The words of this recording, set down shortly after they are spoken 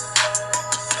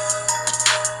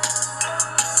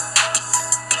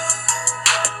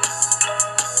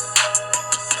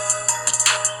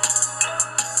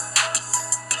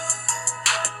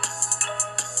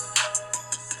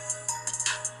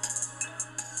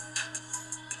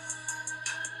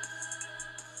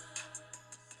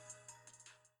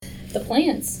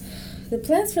plans. The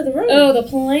plans for the room. Oh, the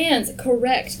plans.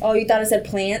 Correct. Oh, you thought it said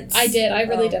plants? I did. I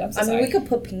really did. I'm so sorry. We could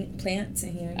put plants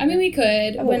in here. I mean, we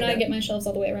could when I get my shelves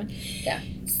all the way around. Yeah.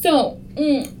 So,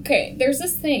 okay, there's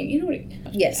this thing. You know what?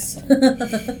 Yes.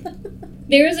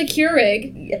 There is a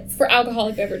Keurig for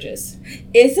alcoholic beverages.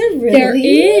 Is it really? There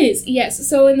is. Yes.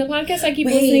 So in the podcast I keep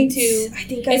listening to, I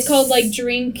think it's called like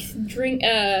drink.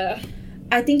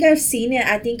 I think I've seen it.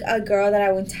 I think a girl that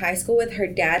I went to high school with, her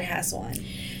dad has one.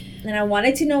 And I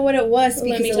wanted to know what it was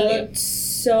because it looked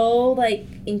so, like,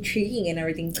 intriguing and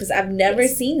everything. Because I've never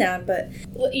seen that, but...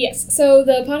 Yes. So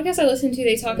the podcast I listen to,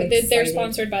 they're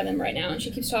sponsored by them right now. And she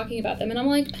keeps talking about them. And I'm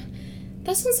like,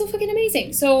 that sounds so fucking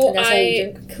amazing. So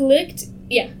I clicked...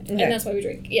 Yeah. Okay. And that's why we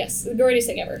drink. Yes. The greatest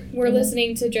thing ever. We're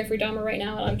listening to Jeffrey Dahmer right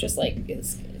now. And I'm just like...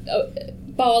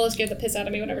 Balla scared the piss out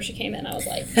of me whenever she came in. I was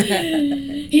like,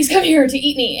 he's come here to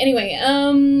eat me. Anyway,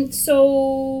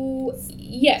 so...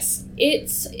 Yes,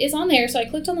 it's on there, so I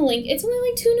clicked on the link. It's only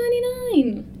like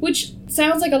 $2.99, which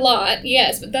sounds like a lot,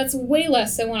 yes, but that's way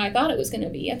less than what I thought it was going to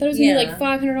be. I thought it was going to be like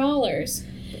 $500.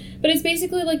 But it's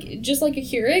basically like just like a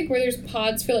Keurig where there's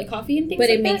pods for like coffee and things like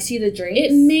that. But it makes you the drinks?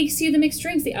 It makes you the mixed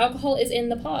drinks. The alcohol is in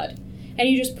the pod. And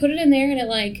you just put it in there and it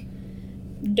like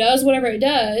does whatever it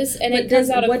does, and it comes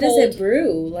out a cold... What does it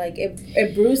brew? Like,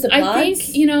 it brews the pods? I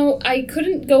think, I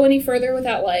couldn't go any further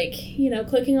without, like,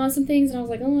 clicking on some things, and I was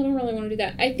like, oh, I don't really want to do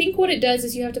that. I think what it does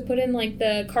is you have to put in, like,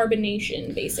 the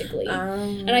carbonation, basically.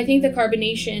 And I think the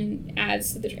carbonation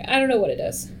adds to the drink. I don't know what it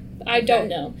does. I don't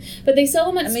know. But they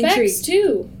sell them at Specs,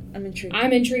 too. I'm intrigued.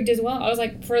 I'm intrigued as well. I was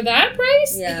like, for that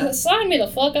price? Yeah. Sign me the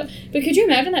fuck up. But could you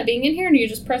imagine that being in here, and you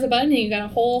just press a button, and you got a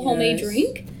whole homemade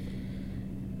drink?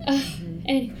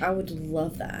 Anyway. I would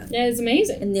love that. Yeah, it's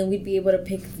amazing. And then we'd be able to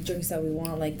pick the drinks that we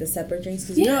want, like the separate drinks.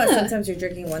 Because you know how sometimes you're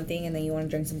drinking one thing and then you want to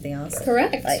drink something else?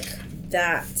 Correct. Like,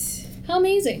 that... How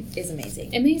amazing. Is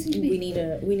amazing. Amazing to me. We need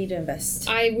to invest.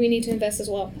 We need to invest as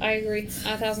well. I agree.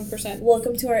 1,000%.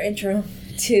 Welcome to our intro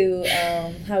to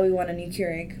how we want a new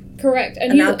Keurig. Correct.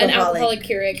 An alcoholic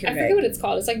Keurig. I forget what it's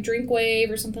called. It's like Drink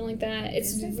Wave or something like that.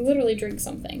 It's literally drink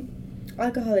something.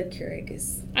 Alcoholic Keurig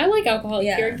is... I like alcoholic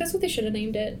Keurig. That's what they should have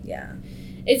named it. Yeah.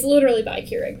 It's literally by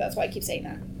Keurig. That's why I keep saying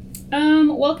that.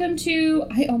 Welcome to...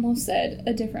 I almost said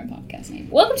a different podcast name.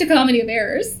 Welcome to Comedy of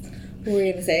Errors. What were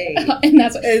you going to say? And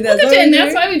that's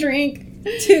why we drink.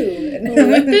 2.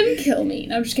 Let them kill me.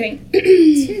 No, I'm just kidding.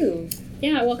 2.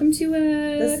 Yeah, welcome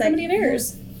to Comedy of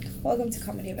Errors. Welcome to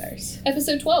Comedy of Errors.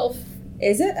 Episode 12.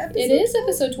 Is it episode 12? It is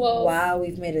episode 12. Wow,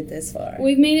 we've made it this far.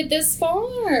 We've made it this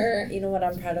far. You know what?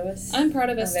 I'm proud of us. I'm proud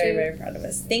of us, too. I'm very, very proud of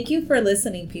us. Thank you for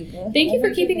listening, people. Thank you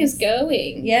for keeping us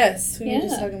going. Yes. We were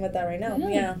just talking about that right now.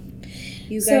 Yeah.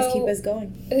 You guys keep us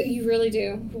going. You really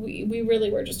do. We really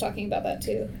were just talking about that,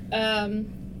 too.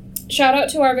 Shout out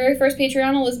to our very first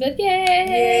Patreon, Elizabeth.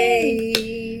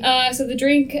 Yay! So the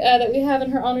drink that we have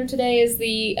in her honor today is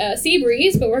the Sea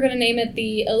Breeze, but we're going to name it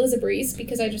the Elizabreeze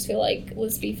because I just feel like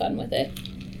let's be fun with it.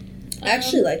 I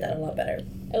actually like that a lot better.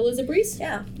 Elizabreeze?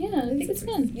 Yeah. Yeah, I think it's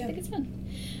fun. Yeah. I think it's fun.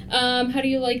 How do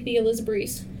you like the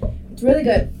Elizabreeze? It's really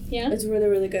good. Yeah? It's really,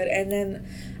 really good. And then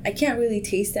I can't really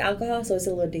taste the alcohol, so it's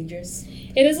a little dangerous.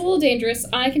 It is a little dangerous.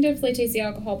 I can definitely taste the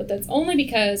alcohol, but that's only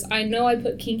because I know I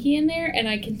put kinky in there, and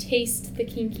I can taste the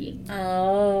kinky.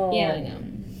 Oh. Yeah, I know.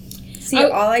 See,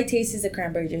 all I taste is the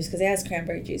cranberry juice, because it has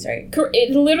cranberry juice, right?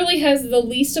 It literally has the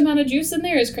least amount of juice in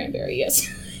there is cranberry, yes.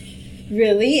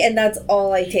 Really? And that's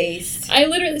all I taste?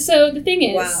 So the thing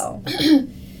is... Wow.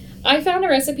 I found a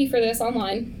recipe for this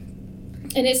online.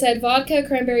 And it said vodka,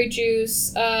 cranberry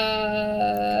juice,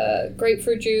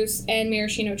 grapefruit juice, and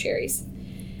maraschino cherries.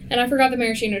 And I forgot the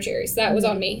maraschino cherries. That was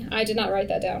on me. I did not write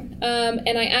that down.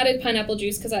 And I added pineapple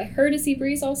juice because I heard a Sea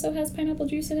Breeze also has pineapple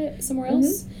juice in it somewhere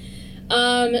else.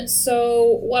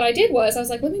 So what I did was I was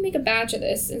like, let me make a batch of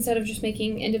this instead of just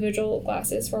making individual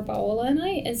glasses for Paola and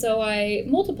I. And so I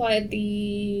multiplied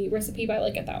the recipe by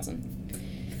like 1,000.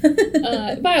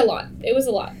 By a lot. It was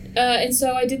a lot. And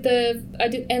so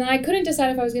and I couldn't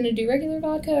decide if I was going to do regular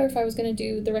vodka or if I was going to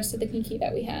do the rest of the kinky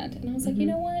that we had. And I was like, you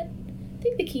know what? I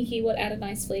think the kinky would add a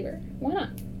nice flavor. Why not?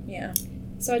 Yeah.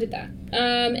 So I did that.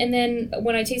 And then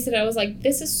when I tasted it, I was like,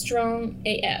 this is strong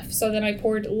AF. So then I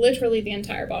poured literally the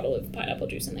entire bottle of pineapple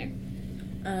juice in there.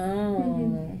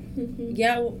 Oh.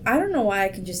 Yeah, well, I don't know why I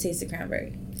can just taste the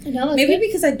cranberry. No, maybe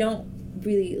because I don't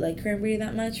really like cranberry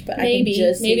that much, but I can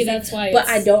just maybe that's why. But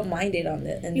I don't mind it in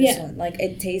this one. Like,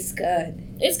 it tastes good.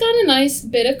 It's got a nice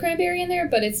bit of cranberry in there,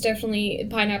 but it's definitely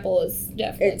definitely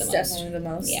the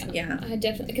most. Yeah. I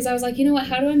definitely, because I was like, you know what?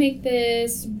 How do I make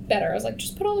this better. I was like,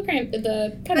 just put all the pineapple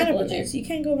in there. Juice. You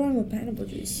can't go wrong with pineapple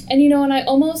juice. And, and I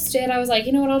almost did. I was like,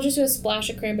 you know what, I'll just do a splash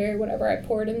of cranberry, whatever. I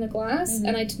poured in the glass,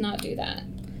 and I did not do that.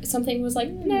 Something was like,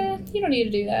 nah, you don't need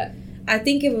to do that. I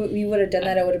think if we would have done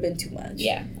that, it would have been too much.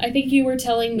 Yeah. I think you were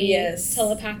telling me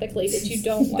telepathically that you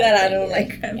don't like that I don't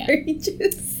like cranberry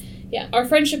juice. Yeah. Our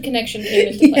friendship connection came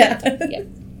into play. Yeah.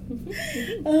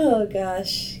 Oh,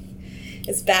 gosh.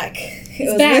 It's back.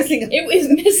 It was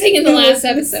missing in the last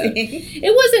episode.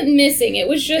 It wasn't missing. It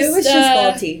was just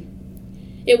faulty.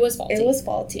 It was faulty. It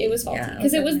was faulty.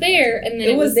 Because it was there, and then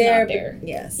it was there, not there.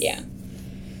 Yes. Yeah.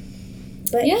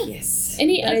 But yes.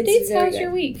 Any updates? How's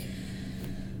your week?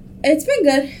 It's been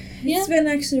good. Yeah. It's been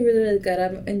actually really, really good.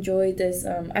 I've enjoyed this.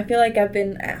 I feel like I've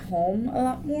been at home a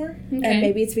lot more. Okay. And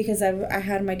maybe it's because I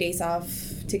had my days off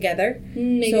together.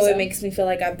 Maybe so it makes me feel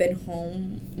like I've been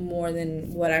home more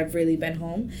than what I've really been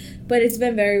home. But it's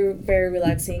been very, very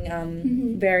relaxing.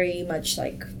 Very much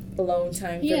like alone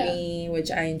time for me,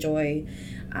 which I enjoy.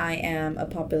 I am a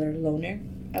popular loner,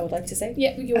 I would like to say.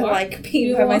 Yeah, you are. I like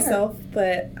being by myself,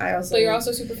 but I also... But you're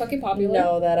also super fucking popular.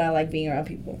 Know that I like being around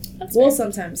people. That's fair.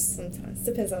 Sometimes.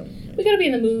 Depends on... We gotta be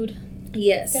in the mood.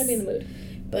 Yes. Gotta be in the mood.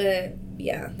 But,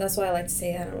 yeah, that's why I like to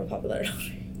say that I'm a popular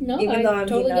loner. No, even though I'm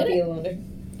totally not being a loner.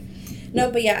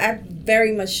 No, but yeah, I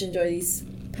very much enjoy these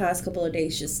past couple of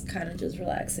days just kind of just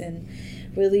relaxing.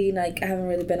 Really, like, I haven't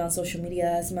really been on social media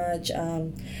as much.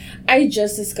 I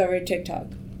just discovered TikTok.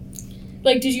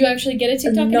 Like, did you actually get a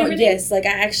TikTok and everything? Yes. Like, I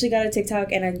actually got a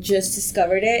TikTok, and I just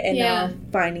discovered it, and now I'm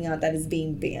finding out that it's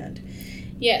being banned.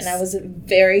 Yes. And I was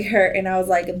very hurt, and I was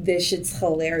like, this shit's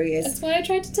hilarious. That's why I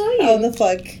tried to tell you. Oh, the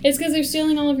fuck. It's because they're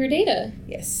stealing all of your data.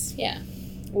 Yes. Yeah.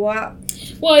 Wow.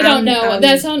 Well, I don't know.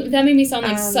 That made me sound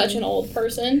like such an old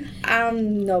person.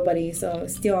 I'm nobody, so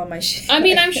steal all my shit. I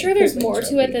mean, I'm sure there's more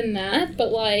to it than that,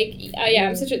 but like,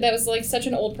 that was like such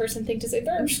an old person thing to say.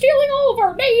 They're stealing all of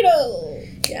our data.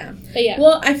 Yeah. But yeah.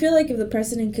 Well, I feel like if the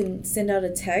president can send out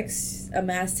a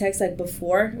mass text like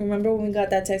before. Remember when we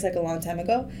got that text like a long time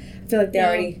ago? I feel like they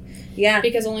already. Yeah.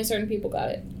 Because only certain people got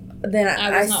it. Then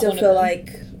I still feel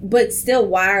like, but still,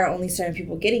 why are only certain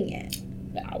people getting it?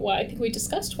 Well, I think we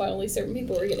discussed why only certain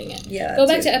people were getting it. Yeah. Go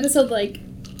back to episode,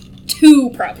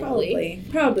 2, probably.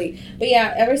 Probably. But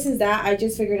yeah, ever since that, I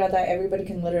just figured out that everybody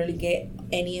can literally get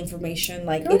any information.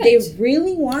 Like, Correct. if they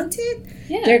really want it,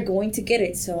 they're going to get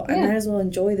it. So I might as well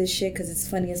enjoy this shit because it's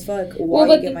funny as fuck while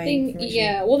you get my information.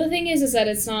 Yeah, well, the thing is that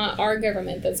it's not our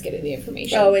government that's getting the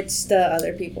information. Oh, it's the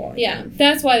other people. Yeah,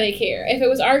 that's why they care. If it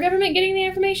was our government getting the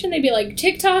information, they'd be like,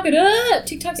 TikTok it up!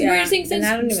 TikTok's the greatest thing since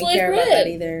and I don't even care about that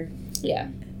either. Yeah.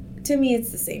 To me,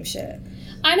 it's the same shit.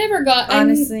 I never got...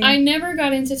 Honestly. I never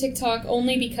got into TikTok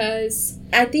only because...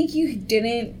 I think you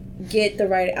didn't get the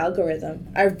right algorithm.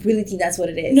 I really think that's what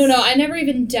it is. No, I never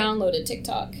even downloaded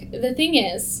TikTok. The thing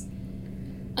is,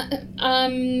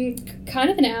 I'm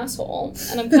kind of an asshole,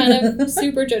 and I'm kind of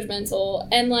super judgmental,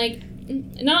 and, like,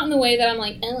 not in the way that I'm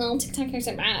like, oh, TikTokers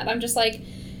are bad. I'm just like,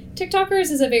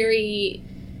 TikTokers is a very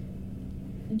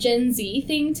Gen Z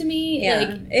thing to me. Yeah,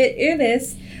 like, it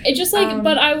is. It just, like,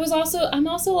 but I'm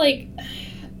also, like,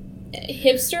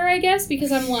 hipster, I guess,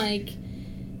 because I'm, like,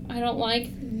 I don't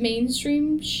like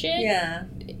mainstream shit. Yeah.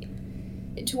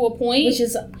 To a point. Which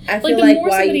is, I feel like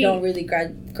why you don't really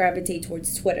gravitate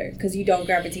towards Twitter. Because you don't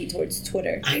gravitate towards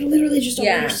Twitter. I literally just don't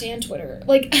understand Twitter.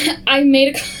 Like, I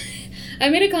made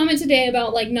a comment today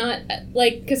about, like, not,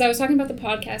 like, because I was talking about the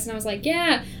podcast, and I was like,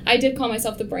 yeah, I did call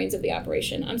myself the brains of the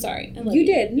operation. I'm sorry. You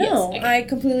did. No, yes, I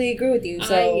completely agree with you.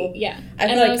 So, I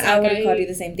feel like I would have called you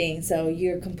the same thing, so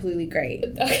you're completely great.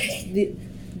 Okay.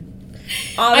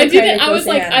 I was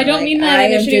like, Hannah. I don't mean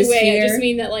that in a shitty way. Here. I just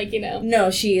mean that, like, you know. No,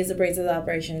 she is the brains of the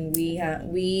operation.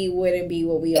 We wouldn't be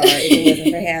what we are if it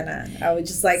wasn't for Hannah. I would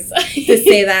just like to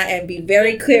say that and be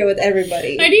very clear with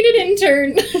everybody. I need an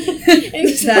intern.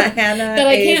 That Hannah that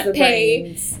I can't pay.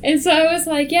 Brains. And so I was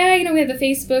like, yeah, you know, we have the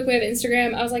Facebook, we have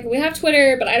Instagram. I was like, we have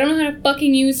Twitter, but I don't know how to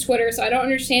fucking use Twitter, so I don't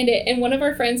understand it. And one of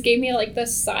our friends gave me, like, the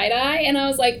side eye, and I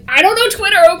was like, I don't know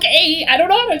Twitter, okay? I don't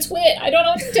know how to twit. I don't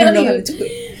know what to tell you. How to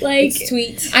tweet. Like, it's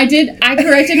tweet. I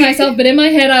corrected myself, but in my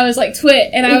head I was like,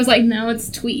 twit, and I was like, no, it's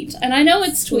tweet. And I know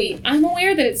it's tweet. I'm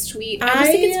aware that it's tweet. I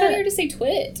just think it's funnier to say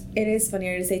twit. It is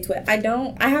funnier to say twit. I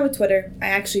have a Twitter. I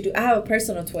actually do. I have a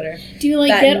personal Twitter. Do you, like,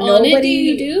 get on it? Do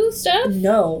you do stuff?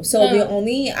 No. So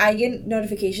I get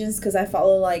notifications because I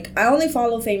only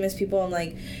follow famous people and,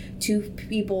 like, 2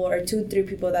 or 3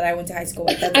 people that I went to high school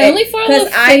with. That's I only follow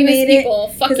famous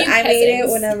people. Because I made it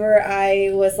whenever I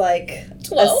was, like,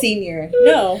 12? a senior.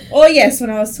 No. Oh, yes, when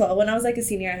I was 12. When I was, like, a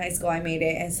senior in high school, I made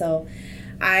it. And so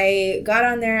I got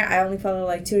on there. I only followed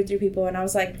like 2 or 3 people, and I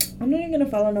was like, I'm not even gonna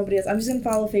follow nobody else. I'm just gonna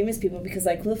follow famous people because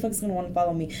like, who the fuck's gonna want to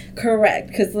follow me? Correct,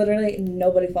 because literally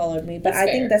nobody followed me. But I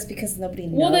think that's because nobody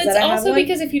knows. Well, that's that I have also one.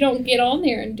 because if you don't get on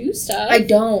there and do stuff, I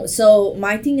don't. So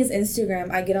my thing is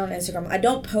Instagram. I get on Instagram. I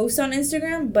don't post on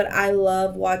Instagram, but I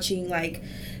love watching like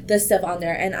the stuff on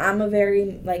there, and I'm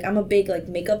a big like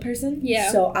makeup person.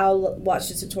 Yeah. So I'll watch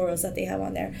the tutorials that they have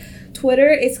on there. Twitter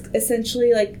is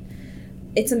essentially like,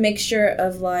 it's a mixture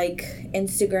of like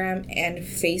Instagram and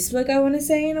Facebook, I want to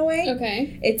say, in a way.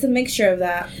 Okay. It's a mixture of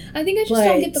that. I think I just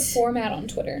don't get the format on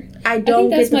Twitter. I don't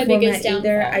get the format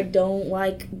either. I don't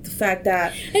like the fact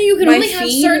that and you can only have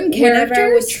certain characters.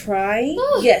 Whenever I would try,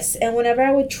 yes, and whenever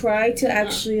I would try to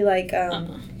actually like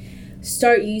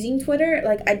start using Twitter,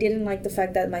 like I didn't like the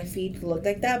fact that my feed looked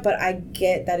like that, but I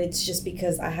get that it's just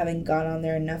because I haven't gone on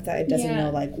there enough that it doesn't know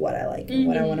like what I like and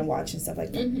what I want to watch and stuff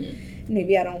like that.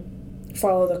 Maybe I don't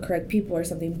follow the correct people or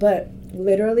something, but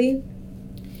literally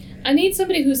I need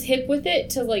somebody who's hip with it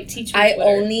to like teach me I Twitter.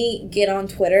 only get on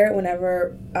Twitter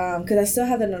whenever because I still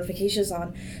have the notifications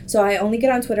on, so I only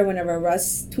get on Twitter whenever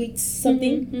Russ tweets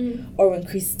something or when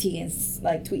Christy Teigens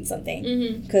like tweets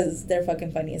something because they're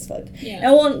fucking funny as fuck.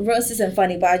 And well, Russ isn't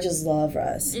funny, but I just love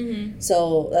Russ,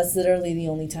 so that's literally the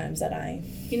only times that I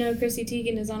Chrissy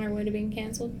Teigen is on her way to being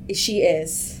canceled. She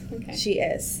is. Okay. She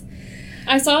is.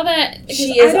 I saw that.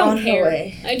 She is on her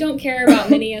way. I don't care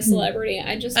about many a celebrity.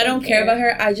 I don't care about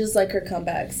her. I just like her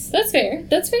comebacks. That's fair.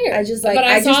 I just like.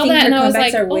 I just think her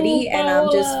comebacks are witty, and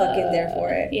I'm just fucking there for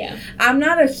it. Yeah. I'm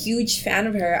not a huge fan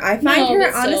of her. I find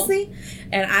her honestly,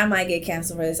 and I might get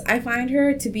canceled for this. I find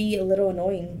her to be a little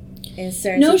annoying in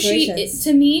certain situations.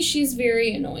 To me, she's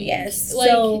very annoying. Yes. Like,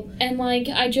 so and like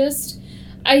I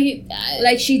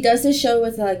like she does this show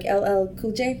with like LL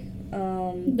Cool J.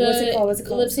 What's it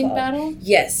called? Lip sync battle?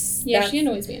 Yes. Yeah, she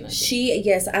annoys me in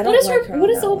that. I don't like her. What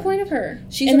is the whole point of her?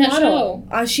 She's a model.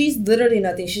 She's literally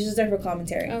nothing. She's just there for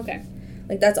commentary. Okay.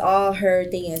 Like, that's all her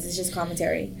thing is. It's just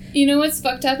commentary. You know what's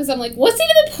fucked up is I'm like, what's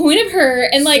even the point of her?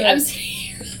 And like, I'm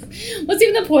saying, what's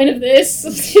even the point of this?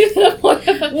 What's even the point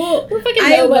of well, we're fucking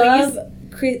nobodies.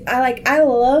 I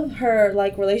love her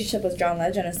like relationship with John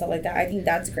Legend and stuff like that. I think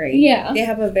that's great. Yeah. They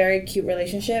have a very cute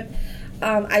relationship.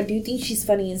 I do think she's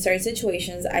funny in certain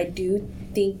situations. I do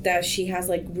think that she has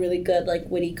like really good like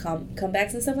witty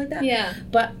comebacks and stuff like that. Yeah.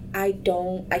 But I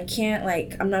can't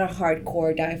like, I'm not a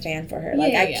hardcore fan for her.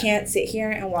 Like I can't sit here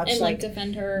and watch and, like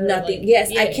defend her. Nothing.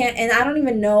 I can't, and I don't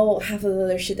even know half of the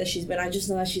other shit that she's been. I just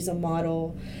know that she's a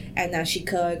model and that she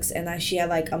cooks and that she had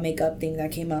like a makeup thing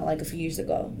that came out like a few years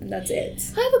ago, and that's it.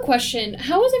 I have a question.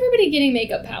 How is everybody getting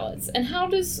makeup palettes, and how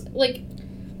does like,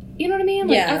 you know what I mean?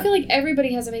 Like, I feel like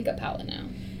everybody has a makeup palette now.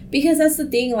 Because that's the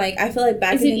thing, like, I feel like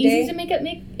back in the day...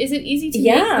 Is it easy to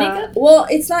make makeup? Well,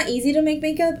 it's not easy to make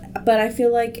makeup, but I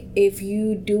feel like if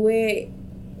you do it,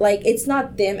 like, it's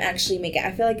not them actually make it.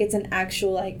 I feel like it's an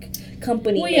actual, like,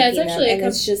 company making them, and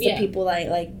it's just the people,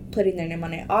 like, putting their name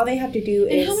on it. All they have to do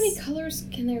is... And how many colors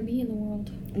can there be in the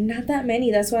world? Not that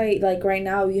many. That's why, like, right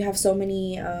now, you have so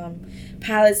many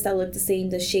palettes that look the same.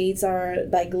 The shades are,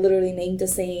 like, literally named the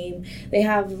same. They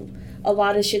have a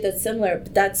lot of shit that's similar,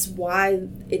 but that's why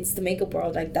it's the makeup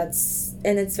world. Like, that's,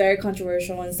 and it's very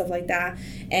controversial and stuff like that,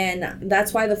 and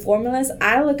that's why the formulas,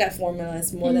 I look at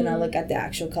formulas more than I look at the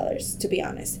actual colors, to be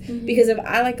honest, because if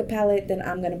I like a palette, then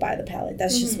I'm gonna buy the palette.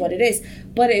 That's just what it is.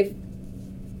 But if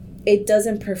it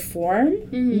doesn't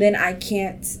perform, then I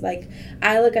can't, like,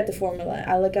 I look at the formula,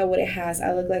 I look at what it has,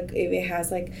 I look like if it has,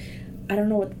 like, I don't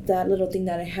know what that little thing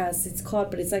that it has, it's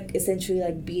called, but it's like essentially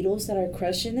like beetles that are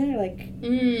crushed in there, like,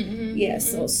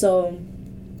 so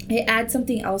it adds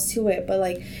something else to it. But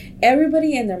like,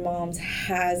 everybody and their moms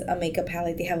has a makeup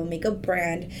palette. They have a makeup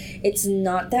brand. It's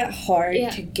not that hard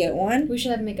to get one. We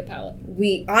should have a makeup palette.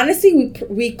 We honestly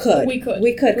we could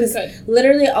because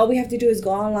literally all we have to do is go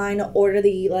online, order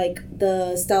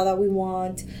the style that we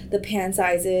want, the pan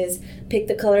sizes, pick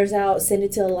the colors out, send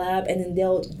it to a lab, and then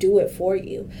they'll do it for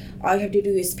you. All you have to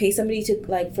do is pay somebody to,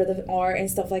 like, for the art and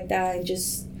stuff like that, and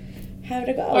just have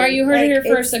it go. All right, you heard it here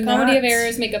first. A Comedy of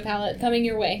Errors makeup palette coming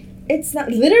your way. It's not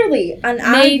literally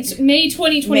May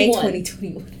 2021. May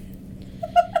 2021.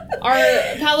 Our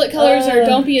palette colors are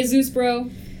Don't Be a Zeus Bro.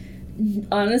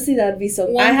 Honestly, that'd be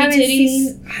so. I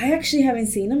actually haven't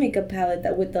seen a makeup palette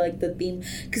that with the theme,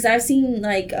 because I've seen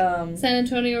like San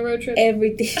Antonio road trip.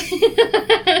 Everything.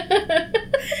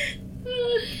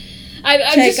 I'm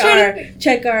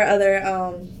check our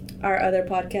other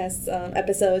podcast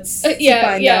episodes.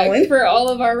 That one. For all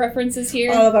of our references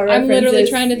here. All of our references. I'm literally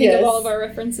trying to think of all of our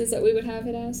references that we would have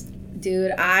it as.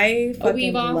 Dude, I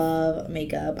fucking love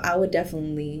makeup. I would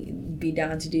definitely be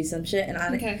down to do some shit. And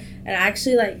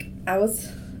actually, like, I was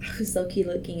low-key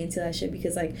looking into that shit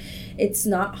because, like, it's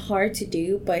not hard to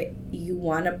do, but you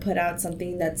want to put out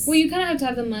something that's... Well, you kind of have to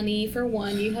have the money, for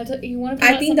one. You want to put out something that's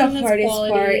quality. I think the hardest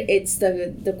part, it's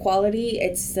the quality.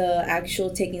 It's the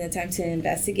actual taking the time to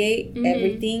investigate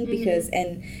everything because...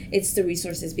 And it's the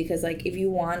resources because, like, if you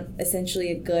want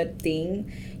essentially a good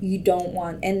thing, you don't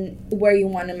want... And where you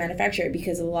want to manufacture it,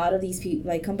 because a lot of these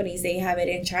companies, they have it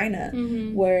in China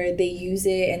where they use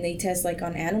it and they test, like,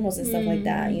 on animals and stuff like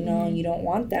that, you know, and you don't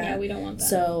want that. Yeah, we don't want that.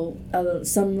 So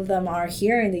some of them are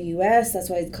here in the U.S. That's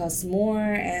why it costs more,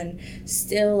 and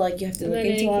still, like, you have to look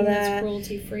into all that.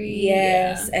 Cruelty free.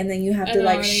 Yes, and then you have to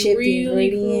like ship the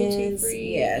ingredients.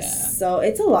 Yes, so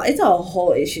it's a lot. It's a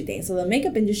whole issue thing. So the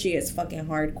makeup industry is fucking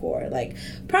hardcore. Like,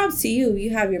 props to you.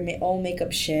 You have your own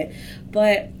makeup shit,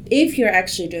 but if you're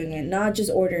actually doing it, not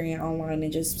just ordering it online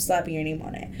and just slapping your name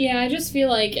on it. Yeah, I just feel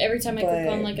like every time I click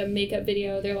on like a makeup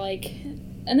video, they're like,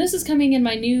 and this is coming in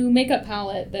my new makeup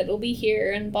palette that'll be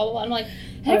here and blah blah blah. I'm like,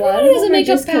 everyone has a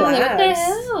makeup palette. What the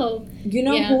hell? You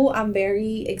know who I'm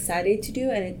very excited to do,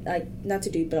 and it, like, not to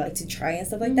do, but like to try and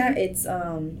stuff like that. It's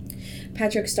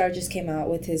Patrick Star just came out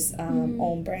with his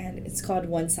own brand. It's called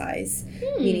One Size,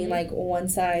 meaning like one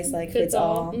size like fits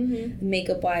all.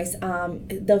 Makeup wise,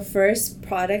 the first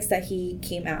products that he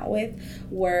came out with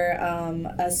were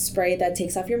a spray that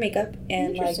takes off your makeup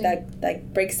and like that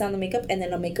like breaks down the makeup, and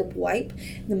then a makeup wipe.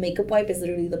 The makeup wipe is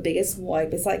literally the biggest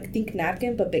wipe. It's like, think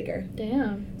napkin but bigger.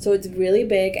 Damn. So it's really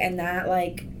big, and that,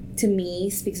 like, to me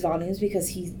speaks volumes because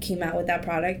he came out with that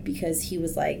product because he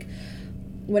was like,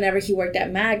 whenever he worked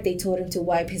at MAC, they told him to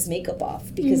wipe his makeup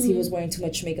off because he was wearing too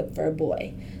much makeup for a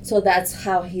boy. So that's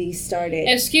how he started.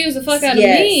 Excuse the fuck out of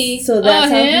me. So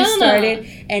that's how he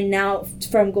started. And now,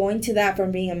 from going to that,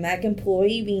 from being a MAC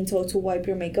employee, being told to wipe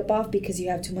your makeup off because you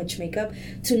have too much makeup,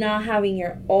 to now having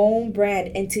your own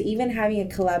brand, and to even having a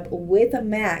collab with a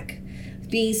MAC.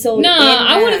 Being sold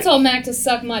I would have told Mac to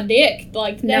suck my dick.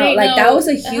 Like, that was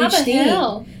a huge thing.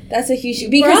 Hell? That's a huge thing.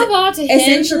 Because bravo to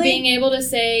him for being able to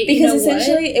say, because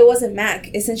essentially it wasn't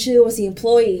Mac. Essentially it was the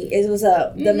employee. It was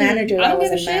the manager that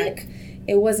was a Mac.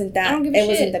 It wasn't that. It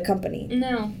wasn't the company.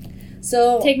 No.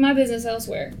 So take my business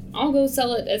elsewhere. I'll go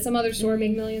sell it at some other store,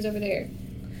 make millions over there.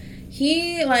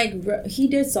 He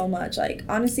did so much. Like,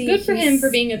 honestly, good for him for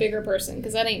being a bigger person,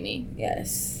 because that ain't me.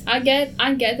 Yes. I get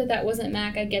that wasn't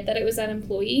Mac. I get that it was that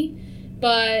employee,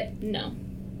 but no.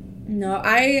 No,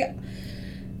 I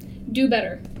do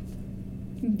better.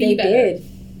 They did,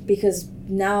 because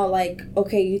now, like,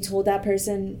 okay, you told that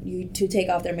person to take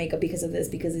off their makeup because of this,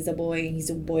 because he's a boy and he's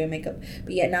a boy in makeup,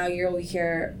 but yet now you're over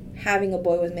here having a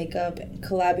boy with makeup,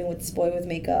 collabing with this boy with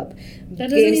makeup. That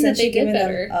doesn't mean that they did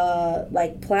better. Them,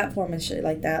 like, platform and shit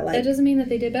like that. Like, that doesn't mean that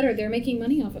they did better. They're making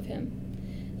money off of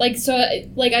him. Like, so,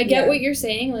 like, I get what you're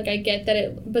saying. Like, I get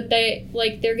that but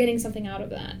they're getting something out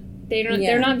of that.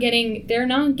 They're not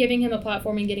giving him a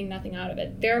platform and getting nothing out of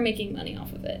it. They're making money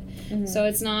off of it. So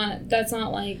that's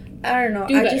not like, I don't know.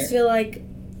 I just feel like,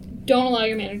 don't allow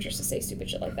your managers to say stupid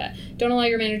shit like that. Don't allow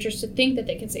your managers to think that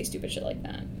they can say stupid shit like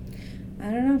that. I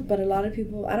don't know, but a lot of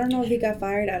people, I don't know if he got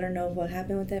fired. I don't know what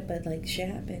happened with it, but, like, shit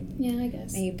happened. Yeah, I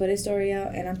guess. And he put his story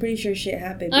out, and I'm pretty sure shit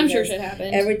happened. I'm sure shit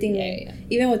happened. Everything,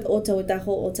 even with Ulta, with that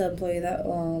whole Ulta employee,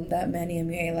 that Manny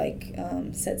MUA,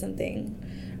 like, said something,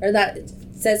 or that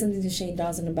said something to Shane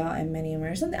Dawson about Manny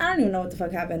MUA or something. I don't even know what the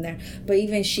fuck happened there, but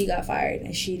even she got fired,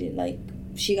 and she didn't, like,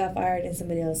 she got fired and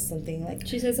somebody else something like...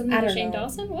 She said something to Shane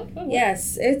Dawson? What?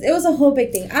 Yes. It was a whole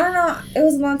big thing. I don't know. It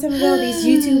was a long time ago. These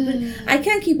YouTubers... I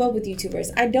can't keep up with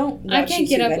YouTubers. I don't watch YouTube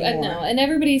get up anymore. No. And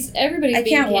everybody's being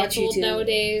canceled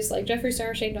nowadays. Like Jeffree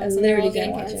Star, Shane Dawson, they're all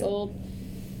getting canceled.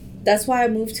 That's why I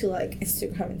moved to, like,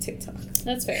 Instagram and TikTok.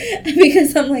 That's fair.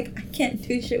 Because I'm like, I can't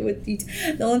do shit with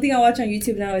YouTube. The only thing I watch on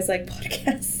YouTube now is, like,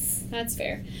 podcasts. That's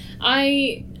fair.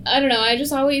 I don't know. I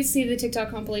just always see the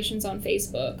TikTok compilations on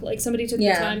Facebook. Like, somebody took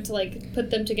the time to, like, put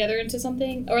them together into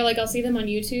something. Or, like, I'll see them on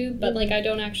YouTube, but, like, I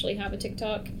don't actually have a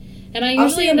TikTok. And I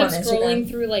usually end up scrolling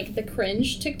through, like, the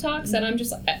cringe TikToks, and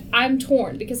I'm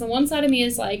torn. Because the one side of me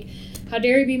is, like, how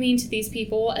dare you be mean to these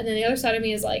people? And then the other side of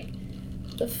me is, like,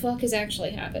 the fuck is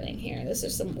actually happening here? This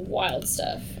is some wild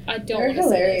stuff. I don't want to see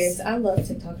this. They're hilarious. I love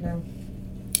TikTok now.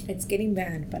 It's getting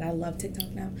banned, but I love TikTok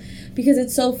now because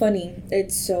it's so funny.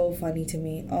 It's so funny to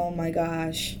me. Oh my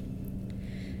gosh.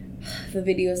 The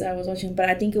videos I was watching, but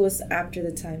I think it was after the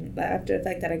fact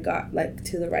that I got, like,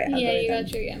 to the right. Yeah, you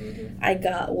got your I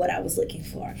got what I was looking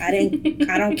for. I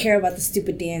don't care about the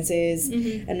stupid dances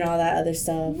and all that other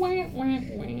stuff.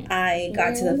 I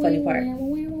got to the funny part.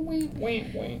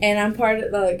 And I'm part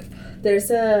of, like,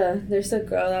 there's a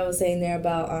girl that was saying there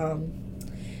about,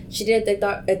 she did a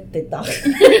TikTok. A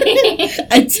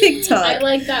TikTok. I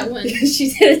like that one.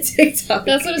 She did a TikTok.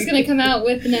 That's what it's going to come out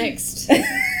with next.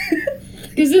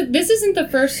 Because this isn't the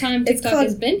first time TikTok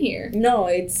has been here. No,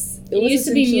 it used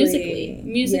to be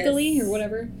Musically, yes. Or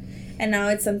whatever. And now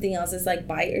it's something else. It's like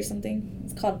Byte or something.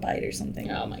 It's called Byte or something.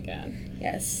 Oh my god.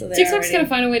 Yes. So TikTok's going to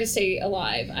find a way to stay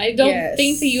alive. I don't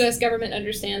think the U.S. government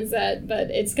understands that, but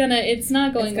it's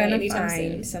not going away anytime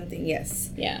soon. Something,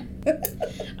 yes. Yeah.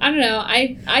 I don't know.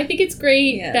 I think it's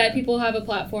great that people have a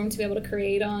platform to be able to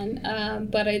create on,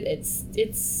 but it's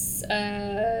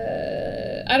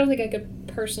I don't think I could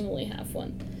personally have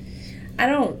one.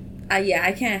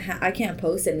 I can't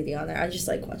post anything on there. I just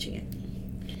like watching it.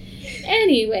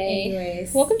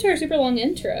 Anyways, welcome to our super long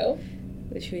intro.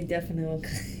 Which we definitely will.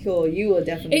 Well, you will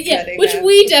definitely cut it. Which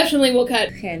we definitely will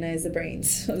cut. Hannah is the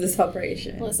brains of this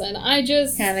operation. Listen, I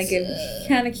just Hannah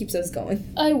keeps us going.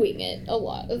 I wing it a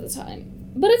lot of the time,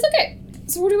 but it's okay.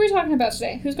 So what are we talking about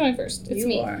today? Who's going first? It's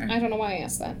me. I don't know why I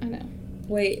asked that. I know.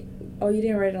 Wait. Oh, you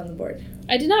didn't write it on the board.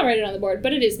 I did not write it on the board,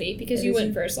 but it is me because you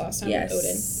went first last time with Odin.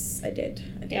 Yes, I did.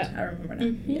 Yeah. I remember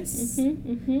now. Yes.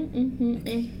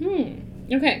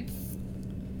 Okay.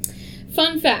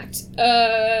 Fun fact.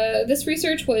 This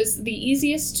research was the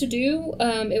easiest to do.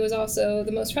 It was also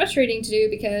the most frustrating to do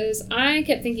because I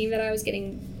kept thinking that I was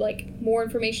getting, like, more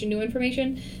information, new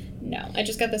information. No, I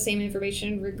just got the same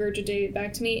information regurgitated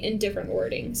back to me in different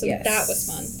wording. So that was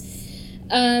fun.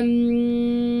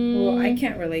 Well, I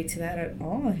can't relate to that at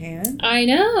all, Han. I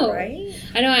know. Right?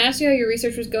 I know. I asked you how your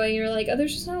research was going, and you're like, oh,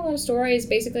 there's just not a lot of stories.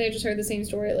 Basically, I just heard the same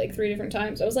story, like, 3 different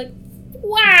times. I was like,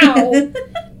 wow!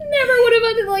 Never would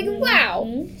have been like,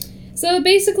 wow! So,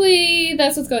 basically,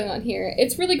 that's what's going on here.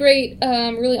 It's really great,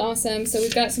 really awesome. So,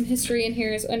 we've got some history in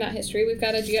here, not history, we've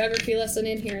got a geography lesson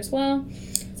in here as well.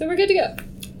 So, we're good to go.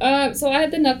 So, I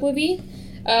had the Nuckelavee,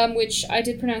 which I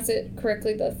did pronounce it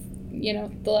correctly the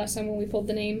last time when we pulled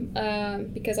the name,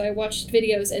 because I watched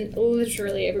videos and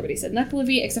literally everybody said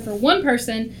Nuckelavee except for one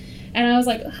person, and I was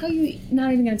like, how are you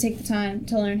not even going to take the time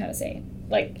to learn how to say it?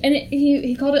 Like, and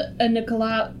he called it a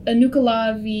Nuckelavee.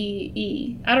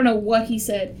 I don't know what he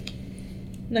said.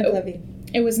 Nuckelavee.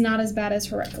 It was not as bad as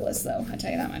Heracles, though, I tell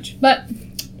you that much. But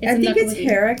I think it's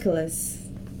Heracles.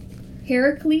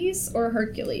 Heracles or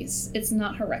Hercules? It's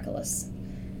not Heracles.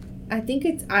 I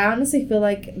honestly feel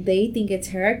like they think it's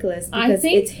Heracles because I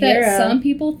think it's Hera. That some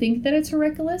people think that it's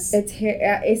Heracles. It's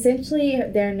essentially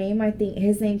their name. I think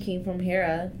his name came from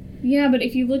Hera. Yeah, but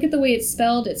if you look at the way it's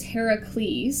spelled, it's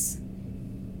Heracles.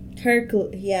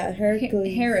 Heracles.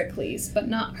 Heracles, but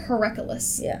not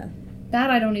Heracles. Yeah. That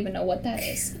I don't even know what that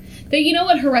is. You know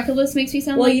what Heracles makes me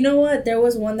sound like? Well, you know what? There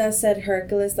was one that said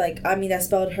Hercules, that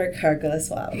spelled Hercules.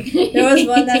 Wow. There was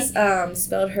one that's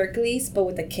spelled Hercules, but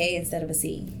with a K instead of a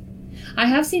C. I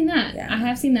have seen that. Yeah. I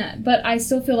have seen that. But I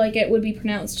still feel like it would be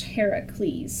pronounced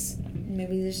Heracles.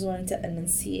 Maybe they just wanted to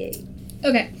enunciate.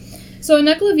 Okay. So, a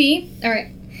Nuckelavee.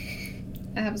 Alright.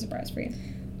 I have a surprise for you.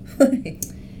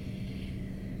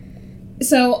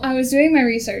 So, I was doing my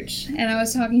research, and I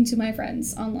was talking to my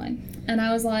friends online. And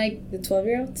I was like... The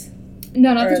 12-year-olds?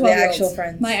 No, not or the 12-year-olds. The actual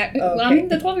friends? Okay.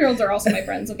 The 12-year-olds are also my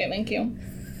friends. Okay, thank you.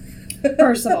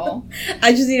 First of all.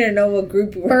 I just need to know what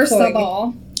group you were First of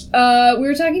all... we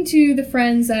were talking to the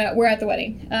friends that were at the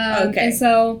wedding. Okay. And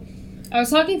so I was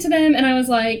talking to them, and I was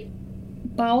like,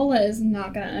 Paola is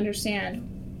not going to understand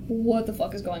what the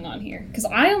fuck is going on here. Because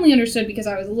I only understood because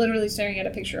I was literally staring at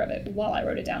a picture of it while I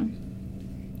wrote it down.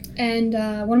 And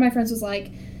one of my friends was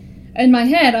like, in my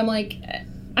head, I'm like,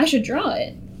 I should draw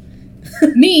it.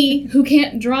 Me, who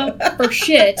can't draw for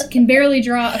shit, can barely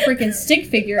draw a freaking stick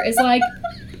figure, is like,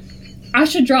 I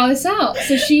should draw this out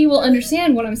so she will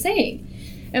understand what I'm saying.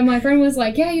 And my friend was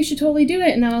like, yeah, you should totally do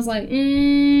it. And I was like,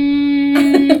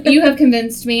 you have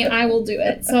convinced me. I will do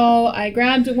it. So I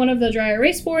grabbed one of the dry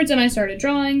erase boards and I started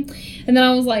drawing. And then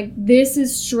I was like, this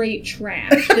is straight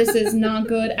trash. This is not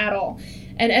good at all.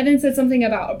 And Evan said something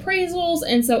about appraisals.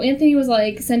 And so Anthony was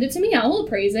like, send it to me. I will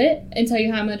appraise it and tell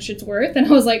you how much it's worth. And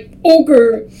I was like,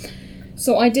 okay.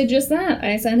 So I did just that.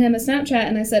 I sent him a Snapchat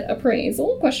and I said,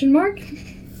 appraisal, ?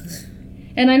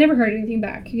 And I never heard anything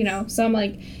back, So I'm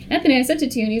like, Anthony, I sent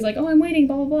it to you. And he's like, oh, I'm waiting,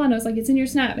 blah, blah, blah. And I was like, it's in your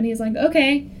Snap. And he's like,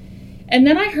 okay. And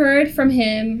then I heard from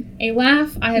him a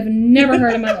laugh I have never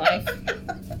heard in my life.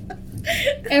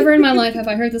 Ever in my life have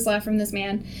I heard this laugh from this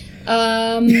man.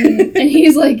 And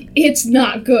he's like, it's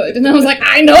not good. And I was like,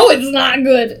 I know it's not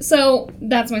good. So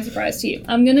that's my surprise to you.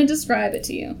 I'm going to describe it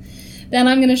to you. Then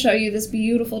I'm going to show you this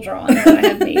beautiful drawing that I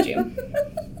have made you.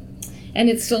 and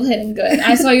it's still hidden good.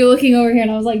 I saw you looking over here,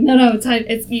 and I was like, no,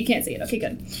 it's you can't see it. Okay,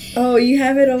 good. Oh, you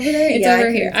have it over there? It's over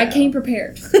here. I came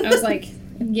prepared. I was like,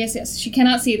 yes, she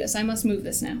cannot see this. I must move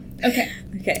this now. Okay.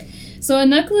 Okay. So a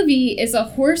Nuckelavee is a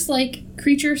horse-like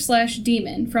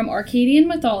creature/demon from Arcadian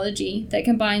mythology that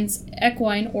combines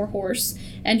equine or horse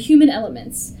and human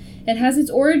elements. It has its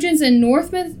origins in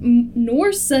Norse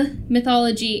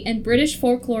mythology, and British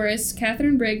folklorist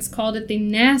Catherine Briggs called it the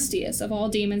nastiest of all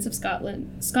demons of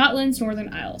Scotland's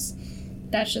Northern Isles.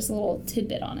 That's just a little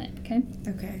tidbit on it, okay?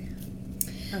 Okay.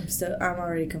 I'm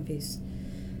already confused.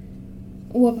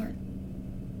 What part?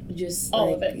 Just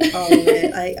all of it. All of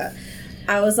it.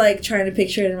 I was like trying to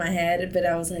picture it in my head, but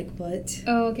I was like, what?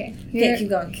 Oh, okay. Okay, keep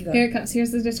going. Here it comes.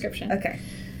 Here's the description. Okay.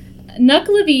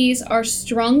 Nuckelavee are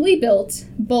strongly built,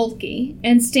 bulky,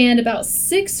 and stand about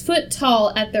 6 foot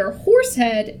tall at their horse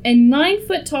head and 9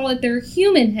 foot tall at their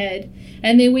human head,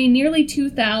 and they weigh nearly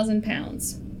 2,000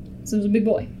 pounds. So he's a big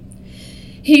boy.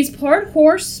 He's part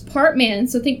horse, part man,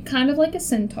 so think kind of like a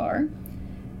centaur.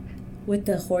 With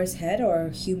the horse head or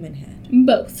human head?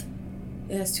 Both.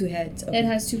 It has 2 heads. Okay. It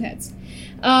has 2 heads,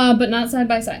 but not side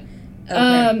by side.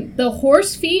 Okay. The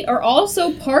horse feet are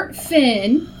also part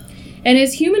fin. And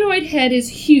his humanoid head is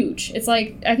huge. It's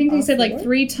like, I think they said 4? Like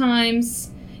 3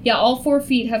 times. Yeah, all 4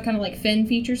 feet have kind of like fin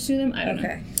features to them. I don't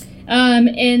know.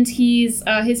 And he's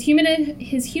his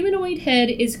humanoid head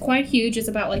is quite huge. It's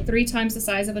about like 3 times the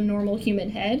size of a normal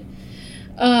human head.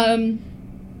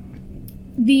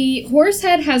 The horse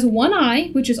head has 1 eye,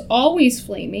 which is always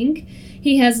flaming.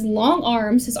 He has long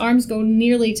arms. His arms go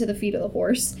nearly to the feet of the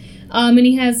horse. And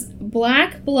he has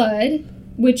black blood,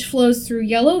 which flows through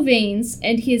yellow veins,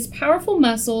 and his powerful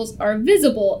muscles are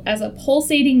visible as a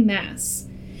pulsating mass,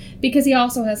 because he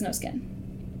also has no skin.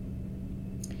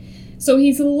 So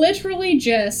he's literally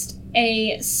just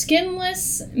a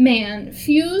skinless man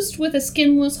fused with a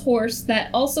skinless horse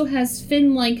that also has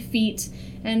fin-like feet,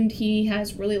 and he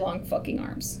has really long fucking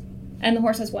arms. And the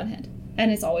horse has 1 head,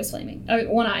 and it's always flaming.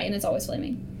 1 eye, and it's always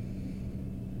flaming.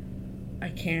 I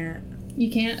can't. You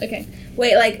can't? Okay.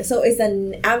 Wait, like, so is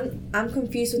I'm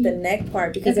confused with the neck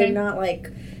part because they're not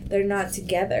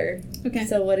together. Okay.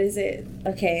 So what is it?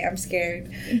 Okay, I'm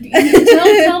scared.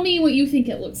 Tell me what you think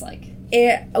it looks like.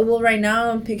 Well, right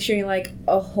now I'm picturing like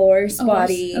a horse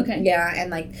body. Okay. Yeah, and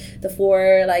like the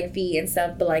 4 like feet and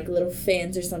stuff, but like little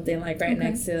fins or something like right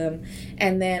next to them.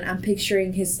 And then I'm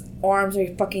picturing his arms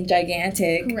are fucking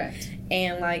gigantic. Correct.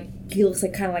 And like he looks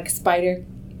like kind of like a spider.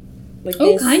 Like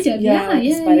this. Kind of, yeah, like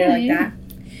a spider like that.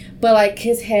 But like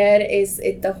his head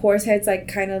the horse head's like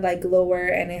kind of like lower,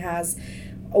 and it has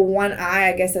 1 eye.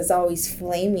 I guess that's always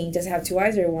flaming. Does it have 2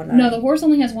 eyes or 1 eye? No, the horse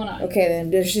only has 1 eye. Okay,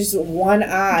 then there's just 1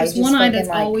 eye. Just 1 eye that's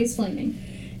like, always flaming.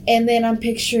 And then I'm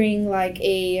picturing like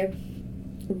a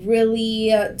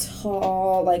really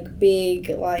tall, like big,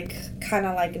 like kind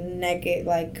of like naked,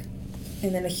 like.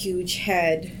 And then a huge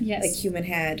head, like human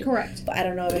head. Correct. But I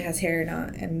don't know if it has hair or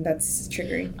not, and that's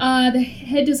triggering. The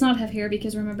head does not have hair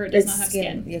because remember it does not have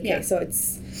skin. Okay, yeah. so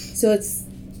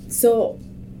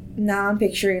now I'm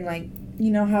picturing like,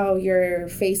 you know how your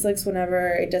face looks whenever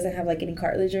it doesn't have like any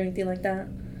cartilage or anything like that?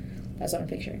 That's what I'm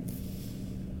picturing.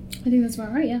 I think that's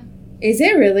about right, yeah. Is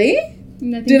it really?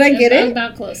 Did I get it?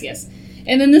 About close, yes.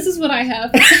 And then this is what I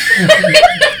have.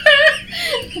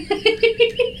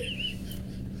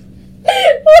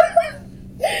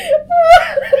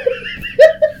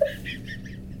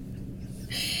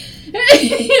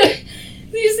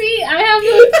 You see, I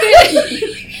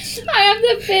have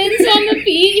the fins on the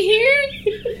feet here,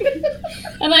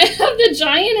 and I have the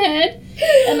giant head,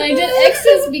 and I did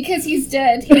X's because he's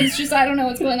dead. He's just, I don't know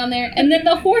what's going on there. And then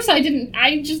the horse, I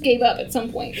just gave up at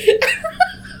some point.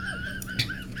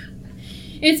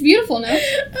 It's beautiful, no?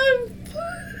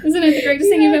 Isn't it the greatest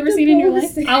thing you've ever seen in your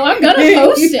life? Oh, I'm gonna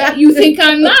post it. You think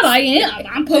I'm not? I am.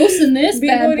 I'm posting this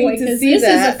bad boy because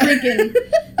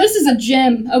this is a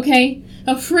gem, okay?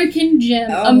 A freaking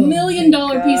gem. $1 million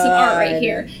piece of art right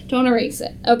here. Don't erase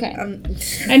it. Okay. And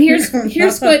here's what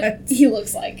he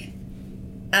looks like.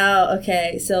 Oh,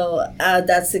 okay. So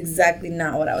that's exactly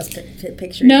not what I was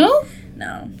picturing. No?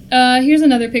 No. Here's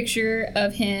another picture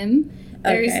of him.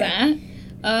 There's that.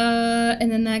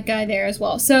 And then that guy there as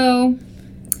well. So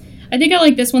I think I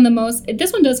like this one the most.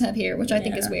 This one does have hair, which I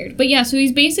think is weird. But yeah, so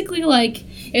he's basically like,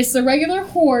 it's the regular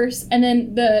horse, and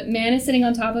then the man is sitting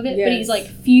on top of it, but he's like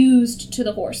fused to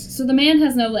the horse. So the man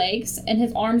has no legs, and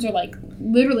his arms are like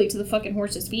literally to the fucking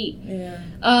horse's feet. Yeah.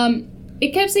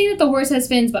 It kept saying that the horse has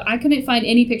fins, but I couldn't find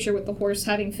any picture with the horse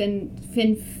having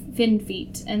fin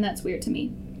feet, and that's weird to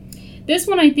me. This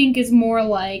one I think is more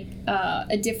like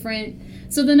a different...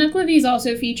 So the Nuckelavee is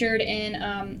also featured in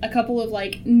a couple of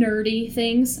like nerdy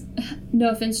things. No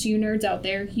offense to you nerds out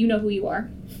there. You know who you are.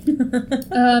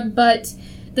 But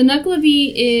the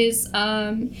Nuckelavee is,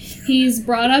 he's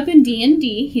brought up in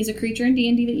D&D. He's a creature in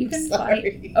D&D that you can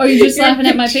fight. Oh, you're just laughing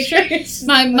at my picture?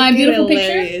 My beautiful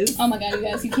hilarious. Picture? Oh my god, you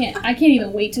guys, I can't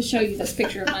even wait to show you this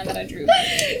picture of mine that I drew.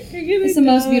 It's the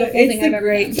most beautiful thing I've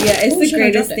ever done. Yeah, it's the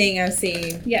greatest thing I've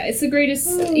seen. Yeah, it's the greatest,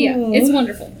 yeah, it's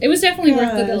wonderful. It was definitely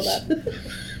worth the build-up.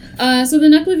 So the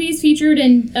Nuckelavee is featured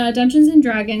in Dungeons and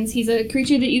Dragons. He's a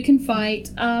creature that you can fight.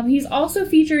 He's also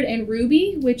featured in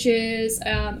RWBY, which is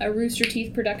a Rooster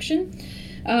Teeth production,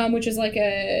 which is like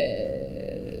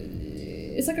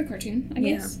it's like a cartoon, I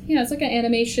guess. Yeah, it's like an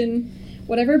animation,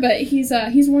 whatever. But he's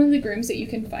one of the Grimms that you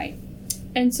can fight.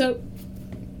 And so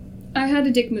I had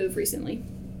a dick move recently.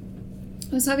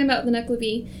 I was talking about the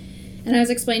Nuckelavee, and I was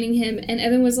explaining him, and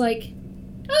Evan was like,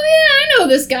 "Oh yeah, I know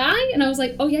this guy." And I was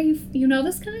like, "Oh yeah, you know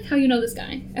this guy? How you know this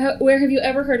guy? Where have you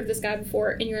ever heard of this guy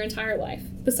before in your entire life,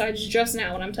 besides just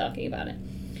now when I'm talking about it?"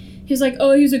 He's like,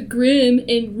 "Oh, he was a Grimm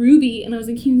in RWBY." And I was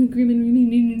like, "He was a Grimm in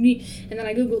RWBY." And then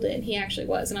I Googled it, and he actually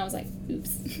was. And I was like,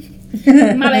 "Oops.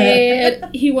 My bad.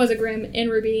 He was a Grimm in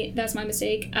RWBY. That's my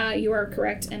mistake. You are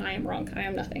correct, and I am wrong. I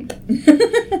am nothing."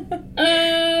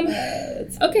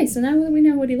 Okay, so now that we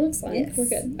know what he looks like, yes. We're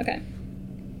good. Okay.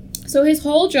 So his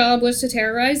whole job was to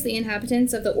terrorize the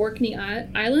inhabitants of the Orkney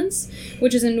Islands,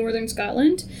 which is in northern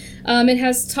Scotland. It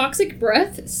has toxic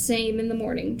breath, same in the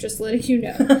morning, just letting you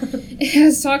know. It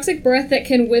has toxic breath that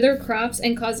can wither crops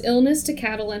and cause illness to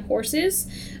cattle and horses.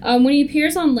 When he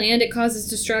appears on land, it causes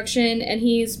destruction, and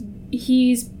he's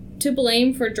to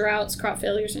blame for droughts, crop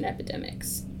failures, and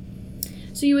epidemics.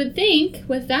 So you would think,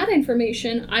 with that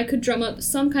information, I could drum up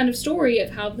some kind of story of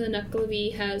how the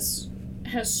Nuckelavee has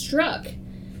struck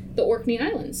the Orkney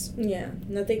Islands. Yeah,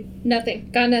 nothing. Nothing.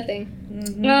 Got nothing.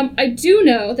 Mm-hmm. I do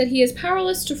know that he is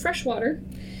powerless to fresh water.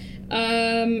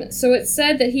 So it's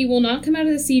said that he will not come out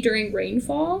of the sea during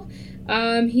rainfall.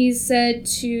 It's said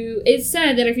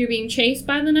that if you're being chased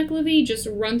by the Nuckelavee, just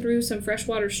run through some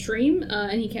freshwater stream,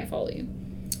 and he can't follow you.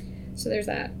 So there's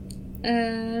that.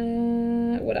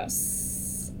 What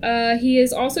else? He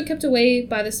is also kept away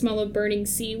by the smell of burning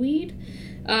seaweed.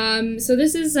 So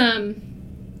this is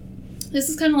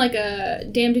kind of like a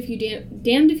damned if you do,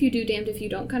 damned if you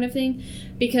don't kind of thing,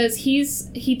 because he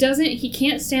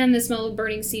can't stand the smell of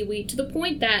burning seaweed to the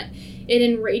point that it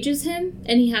enrages him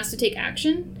and he has to take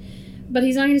action. But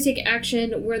he's not going to take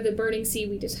action where the burning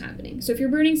seaweed is happening. So if you're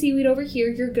burning seaweed over here,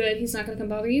 you're good. He's not going to come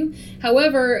bother you.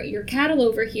 However, your cattle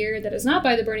over here that is not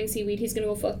by the burning seaweed, he's going to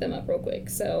go fuck them up real quick.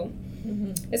 So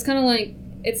it's kind of like,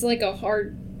 it's like a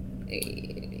hard...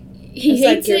 It's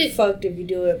like you're fucked if you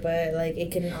do it, but like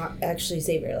it can actually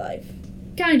save your life.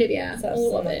 Kind of, yeah. So a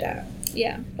little bit. Like that.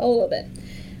 Yeah, a little bit.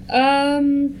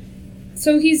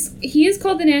 So he is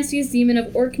called the nastiest demon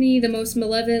of Orkney, the most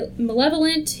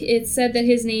malevolent. It's said that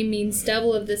his name means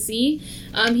devil of the sea.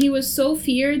 He was so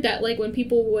feared that like when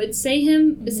people would say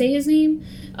his name,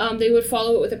 they would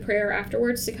follow it with a prayer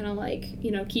afterwards to kind of like,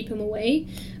 keep him away.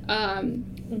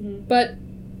 But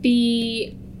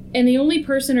the only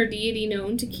person or deity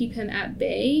known to keep him at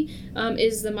bay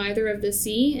is the Mither of the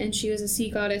Sea, and she was a sea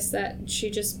goddess that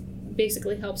she just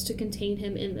basically helps to contain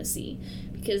him in the sea,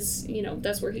 because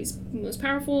that's where he's most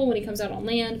powerful. When he comes out on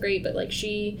land, great, but like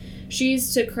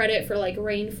she's to credit for like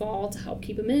rainfall to help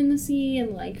keep him in the sea,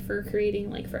 and like for creating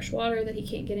like fresh water that he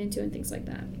can't get into and things like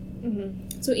that.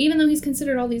 So even though he's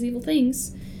considered all these evil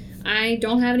things, I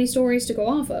don't have any stories to go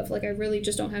off of. Like I really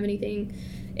just don't have anything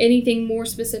more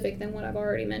specific than what I've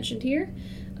already mentioned here.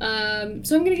 So I'm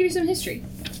going to give you some history.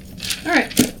 All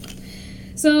right.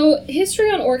 So history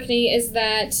on Orkney is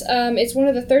that it's one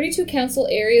of the 32 council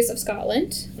areas of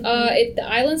Scotland. The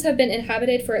islands have been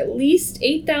inhabited for at least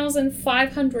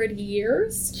 8,500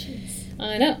 years. Jeez.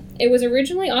 I know. It was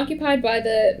originally occupied by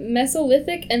the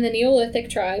Mesolithic and the Neolithic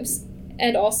tribes,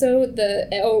 and also the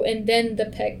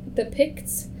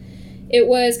Picts. It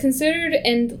was considered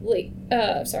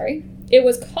It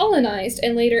was colonized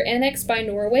and later annexed by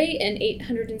Norway in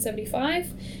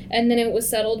 875, and then it was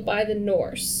settled by the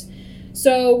Norse.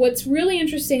 So what's really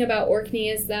interesting about Orkney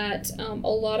is that a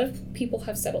lot of people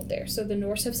have settled there. So the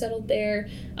Norse have settled there.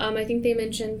 I think they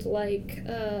mentioned like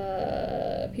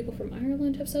people from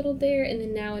Ireland have settled there, and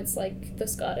then now it's like the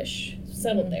Scottish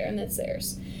settled there, and that's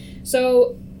theirs.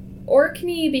 So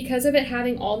Orkney, because of it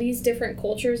having all these different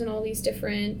cultures and all these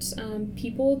different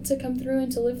people to come through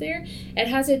and to live there, it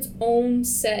has its own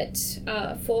set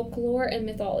folklore and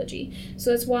mythology.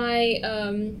 So that's why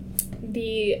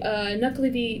the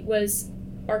Nuckelavee was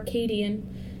Arcadian,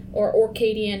 or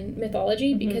Orcadian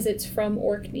mythology, because it's from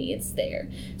Orkney, it's there.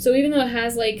 So even though it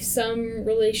has, like, some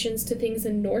relations to things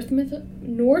in Norse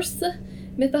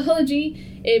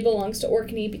mythology, it belongs to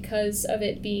Orkney because of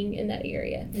it being in that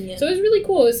area. Yeah. So it was really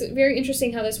cool. It was very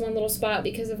interesting how this one little spot,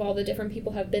 because of all the different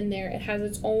people have been there, it has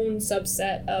its own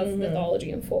subset of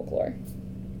mythology and folklore.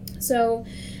 So,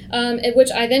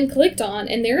 which I then clicked on,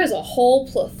 and there is a whole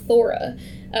plethora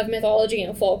of mythology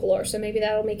and folklore, so maybe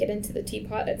that'll make it into the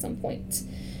teapot at some point.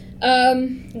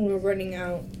 We're running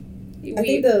out. I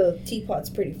think the teapot's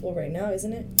pretty full right now,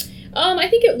 isn't it? I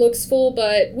think it looks full,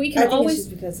 but we can always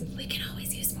we can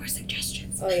always use more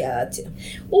suggestions. Oh yeah, that too.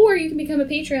 Or you can become a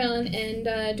Patreon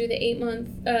and do the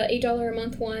 $8 a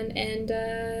month one, and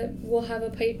we'll have a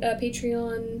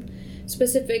Patreon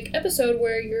specific episode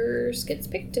where yours gets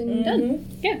picked and done.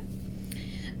 Yeah.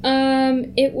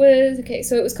 It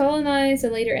was colonized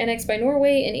and later annexed by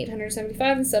Norway in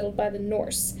 875 and settled by the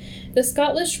Norse. The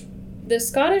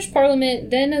Scottish Parliament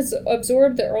then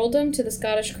absorbed the earldom to the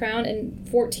Scottish crown in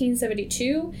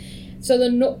 1472. So the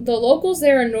locals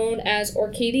there are known as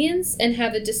Orcadians and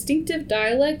have a distinctive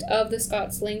dialect of the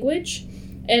Scots language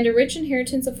and a rich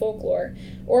inheritance of folklore.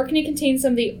 Orkney contains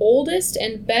some of the oldest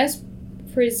and best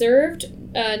preserved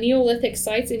Neolithic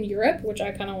sites in Europe, which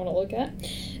I kind of want to look at.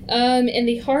 In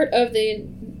the heart of the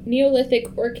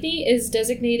Neolithic Orkney is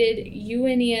designated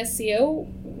UNESCO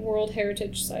World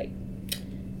Heritage Site.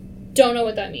 Don't know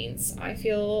what that means. I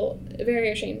feel very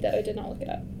ashamed that I did not look it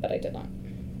up, but I did not.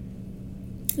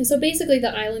 And so basically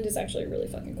the island is actually really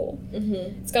fucking cool.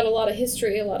 Mm-hmm. It's got a lot of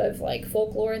history, a lot of like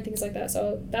folklore and things like that,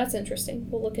 so that's interesting.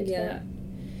 We'll look into that.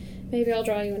 Maybe I'll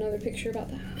draw you another picture about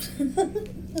that.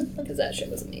 Because that shit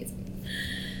was amazing.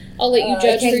 I'll let you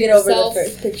judge for yourself. I can't get over the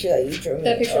first picture that you drew me.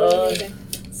 That picture was amazing.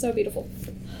 So beautiful.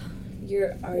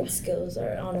 Your art skills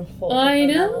are on a whole I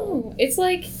know. Level. It's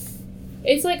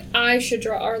like I should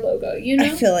draw our logo, you know? I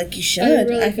feel like you should.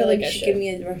 I feel like you should give me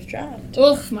a rough draft.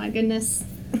 Oh, my goodness.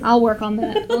 I'll work on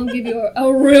that. I'll give you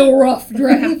a real rough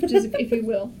draft, if you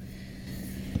will.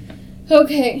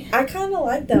 Okay. I kind of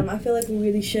like them. I feel like we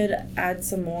really should add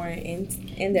some more in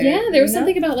there. Yeah, there was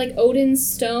something about, like, Odin's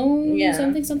stone,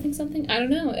 something. I don't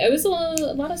know. It was a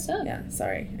lot of stuff. Yeah,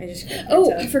 sorry.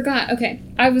 I forgot. Okay.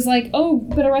 I was like,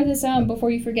 better write this down before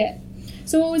you forget.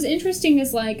 So what was interesting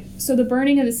is, like, the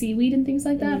burning of the seaweed and things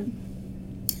like that.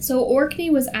 Mm-hmm. So Orkney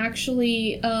was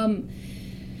actually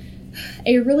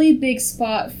a really big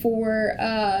spot for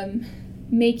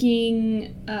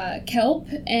making kelp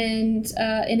and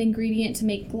an ingredient to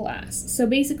make glass. So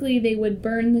basically they would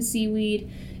burn the seaweed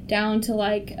down to,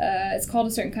 like, it's called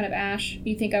a certain kind of ash.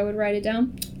 You think I would write it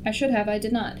down? I should have. I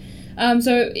did not.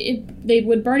 They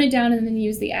would burn it down and then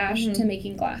use the ash to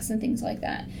making glass and things like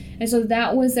that. And so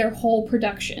that was their whole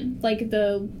production. Like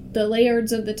the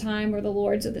lairds of the time or the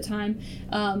lords of the time,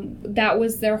 that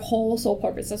was their whole sole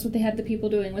purpose. That's what they had the people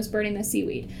doing, was burning the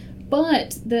seaweed.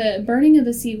 But the burning of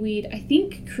the seaweed, I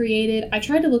think, I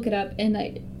tried to look it up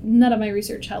and none of my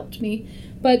research helped me.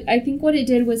 But I think what it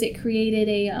did was it created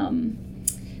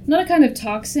not a kind of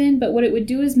toxin, but what it would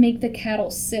do is make the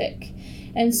cattle sick.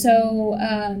 And so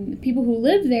people who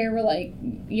lived there were like,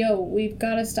 yo, we've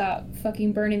got to stop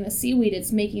fucking burning the seaweed.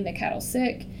 It's making the cattle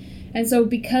sick. And so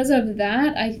because of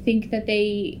that, I think that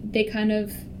they kind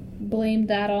of blamed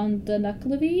that on the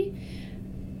Nuckelavee.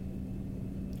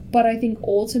 But I think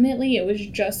ultimately it was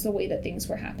just the way that things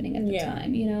were happening at the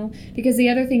time, you know? Because the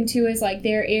other thing, too, is, like,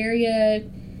 their area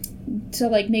to,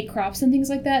 like, make crops and things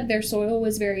like that, their soil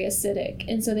was very acidic.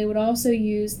 And so they would also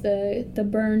use the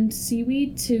burned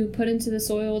seaweed to put into the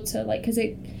soil to, like, because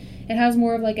it has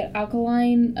more of, like, an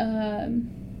alkaline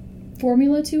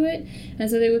formula to it. And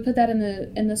so they would put that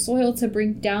in the soil to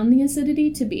bring down the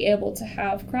acidity to be able to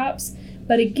have crops.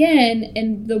 But again,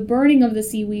 and the burning of the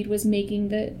seaweed was making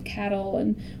the cattle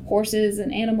and horses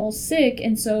and animals sick.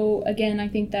 And so, again, I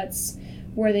think that's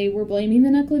where they were blaming the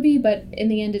Nuckelavee. But in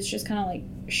the end, it's just kind of like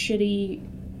shitty.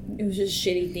 It was just a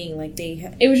shitty thing. Like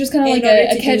it was just kind of like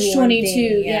a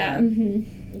catch-22. Yeah.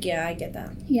 Mm-hmm. Yeah, I get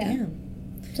that. Yeah.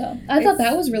 Damn. So I thought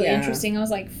that was really interesting. I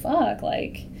was like, fuck,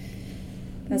 like.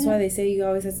 That's why they say you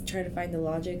always have to try to find the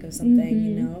logic of something,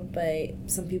 you know? But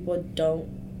some people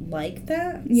don't like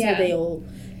that, so they'll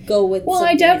go with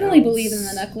I definitely believe in the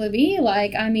Nuckelavee.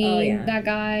 Like, I mean, that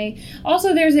guy.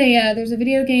 Also, there's a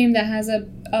video game that has a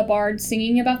bard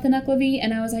singing about the Nuckelavee,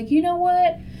 and I was like, you know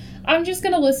what? I'm just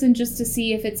gonna listen just to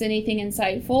see if it's anything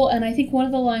insightful. And I think one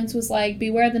of the lines was like,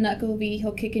 "Beware the Nuckelavee,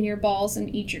 he'll kick in your balls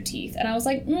and eat your teeth." And I was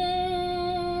like,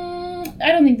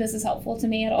 I don't think this is helpful to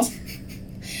me at all.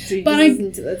 So you just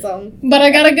listened to that song. But I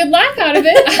got a good laugh out of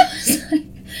it. I was like,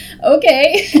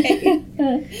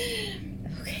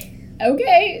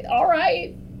 okay, all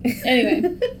right.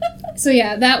 Anyway. So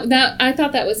yeah, that I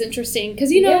thought that was interesting.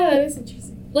 Because, you know... Yeah, it is interesting.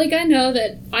 Like, I know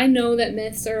that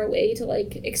myths are a way to,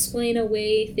 like, explain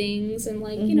away things and,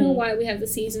 like, you know, why we have the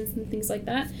seasons and things like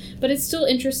that. But it's still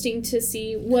interesting to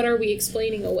see what are we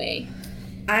explaining away.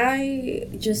 I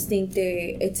just think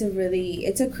it's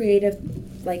a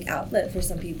creative, like, outlet for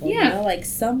some people. Yeah. You know? Like,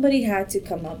 somebody had to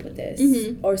come up with this.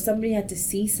 Mm-hmm. Or somebody had to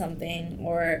see something.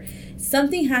 Or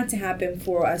something had to happen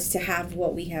for us to have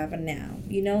what we have now.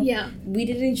 You know? Yeah. We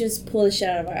didn't just pull the shit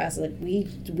out of our ass. Like, we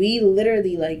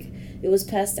literally, like... It was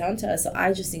passed down to us, so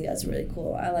I just think that's really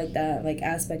cool. I like that, like,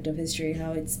 aspect of history,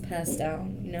 how it's passed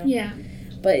down, you know? Yeah.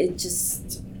 But it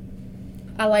just...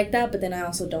 I like that, but then I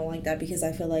also don't like that because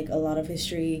I feel like a lot of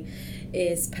history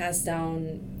is passed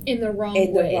down... In the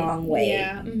wrong way.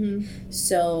 Yeah. Mm-hmm.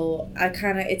 So, I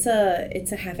kind of... It's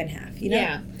a half and half, you know?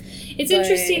 Yeah. It's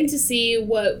interesting to see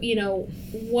what, you know,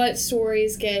 what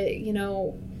stories get, you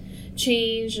know...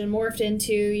 changed and morphed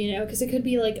into, you know, because it could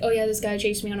be like, oh yeah, this guy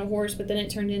chased me on a horse, but then it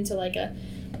turned into like a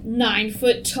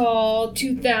 9-foot tall,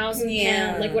 2,000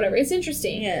 pound, like whatever. It's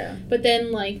interesting. Yeah. But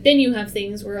then you have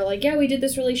things where like, yeah, we did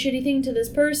this really shitty thing to this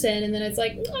person, and then it's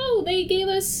like, oh, they gave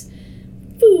us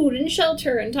food and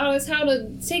shelter and taught us how to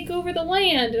take over the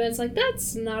land, and it's like,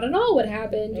 that's not at all what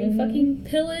happened. You fucking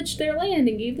pillaged their land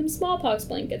and gave them smallpox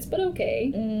blankets, but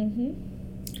okay. Mm-hmm.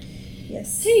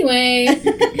 Yes. Anyway.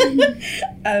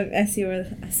 I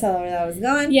saw where that was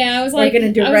going. Yeah, I was like,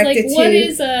 what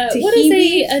is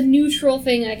a neutral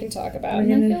thing I can talk about?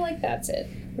 And I feel like that's it.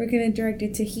 We're going to direct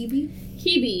it to Hebe.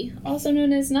 Hebe, also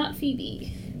known as not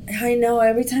Phoebe. I know,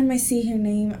 every time I see her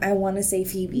name, I want to say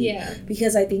Phoebe. Yeah.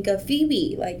 Because I think of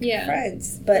Phoebe, like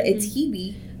Friends. But it's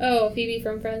Hebe. Oh, Phoebe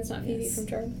from Friends, not Phoebe from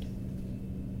Charmed.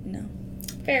 No.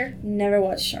 Fair. Never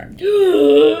watched Charmed.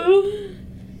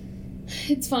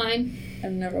 It's fine.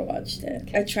 I've never watched it.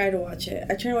 Okay. I tried to watch it.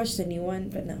 I tried to watch the new one,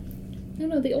 but no.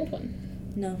 No, the old one.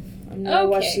 No. I've never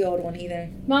watched the old one either.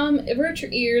 Mom, avert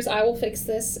your ears. I will fix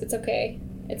this. It's okay.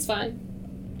 It's fine.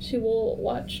 She will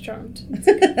watch Charmed. It's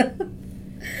okay.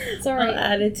 It's alright.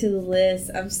 I'll add it to the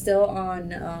list. I'm still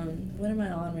on, what am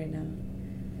I on right now?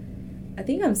 I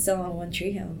think I'm still on One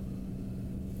Tree Hill.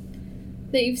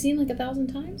 That you've seen like 1,000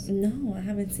 times? No, I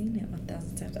haven't seen it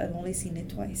 1,000 times. I've only seen it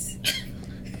twice.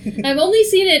 I've only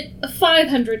seen it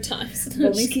 500 times. I've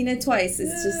only seen it twice.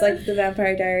 It's just like The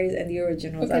Vampire Diaries and the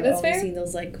originals. Okay, I've only fair. seen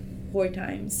those like 4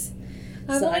 times.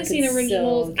 I've only seen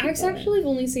originals. I've actually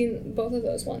only seen both of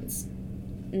those once.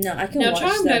 No, I can watch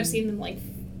Charmed, them. I've seen them like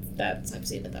I've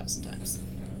seen 1,000 times.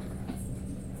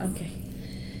 Okay.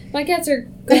 My cats are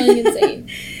going insane.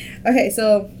 Okay,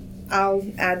 so I'll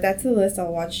add that to the list.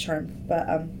 I'll watch Charmed. But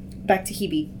back to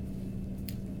Hebe.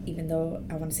 Even though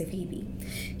I want to say Hebe.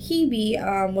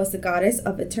 Hebe was the goddess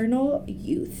of eternal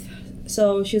youth.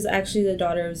 So she was actually the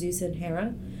daughter of Zeus and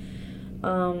Hera.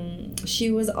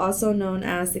 She was also known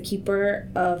as the keeper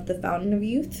of the fountain of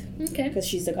youth. Okay. Because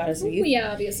she's the goddess of youth.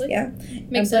 Yeah, obviously. Yeah.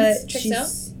 Makes sense. Checks out.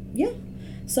 Yeah.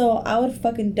 So I would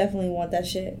fucking definitely want that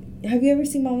shit. Have you ever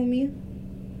seen Mamma Mia?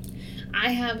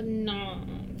 I have not.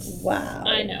 Wow.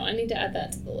 I know. I need to add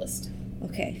that to the list.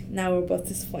 Okay, now we're both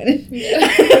disappointed. Yeah.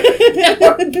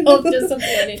 Now we're both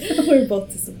disappointed. We're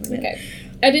both disappointed. Okay.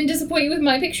 I didn't disappoint you with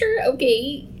my picture?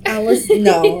 Okay. I was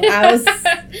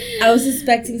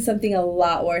expecting something a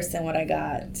lot worse than what I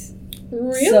got.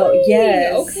 Really? So,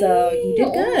 yes. Okay. So, you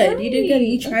did good. Right. You did good.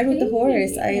 You tried with the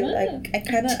horse. Yeah.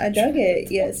 I dug it.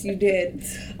 Yes, you did.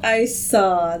 I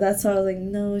saw. That's why I was like,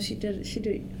 no, she did.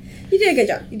 You did a good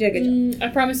job. You did a good job. I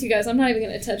promise you guys, I'm not even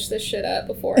going to touch this shit up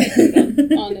before I put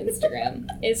it on Instagram.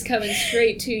 It's coming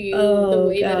straight to you the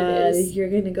way that it is. You're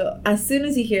going to go. As soon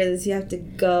as you hear this, you have to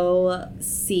go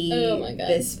see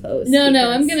this post. No,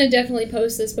 I'm going to definitely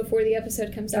post this before the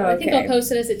episode comes out. Okay. I think I'll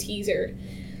post it as a teaser.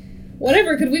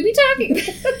 Whatever could we be talking?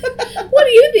 What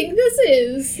do you think this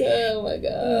is? Oh my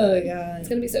god. Oh god. It's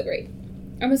going to be so great.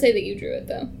 I'm going to say that you drew it,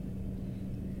 though.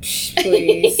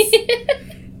 Please.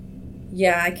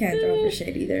 Yeah, I can't draw for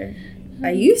shit either.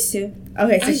 I used to.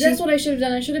 Okay, so that's what I should have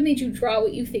done. I should have made you draw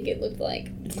what you think it looked like.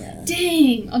 Yeah.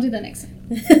 Dang! I'll do that next time.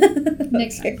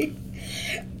 Next time.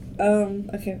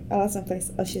 Okay, I lost my place.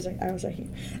 Oh, I was right here.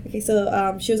 Okay,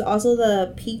 so she was also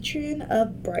the patron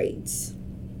of brides.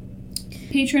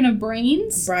 Patron of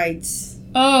brains? Brides.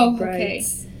 Oh,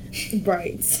 brides. Okay.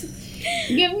 Brides.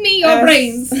 Give me your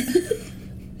brains.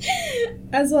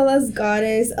 As well as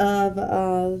goddess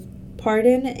of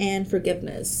pardon and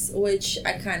forgiveness, which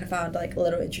I kind of found like a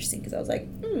little interesting because I was like,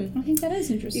 I think that is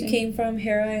interesting. You came from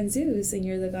Hera and Zeus, and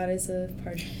you're the goddess of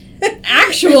pardon.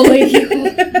 Actually, I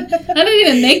didn't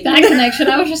even make that connection.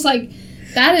 I was just like,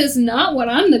 That is not what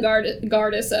I'm the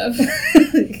goddess of.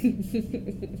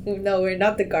 No, we're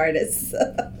not the goddess.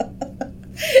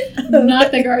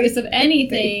 Not the goddess of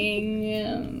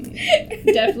anything.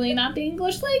 Definitely not the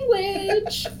English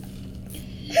language.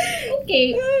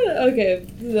 Okay. Okay,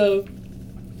 so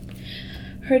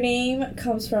her name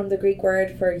comes from the Greek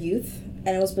word for youth,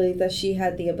 and it was believed that she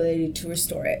had the ability to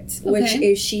restore it. Okay. Which,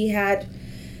 if she had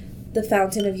the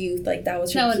fountain of youth, like, that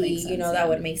was her key, sense, that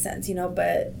would make sense,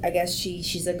 but I guess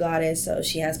she's a goddess, so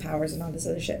she has powers and all this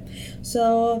other shit.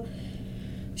 So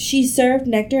she served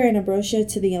nectar and ambrosia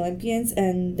to the Olympians,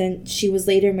 and then she was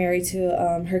later married to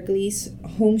Hercules,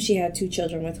 whom she had 2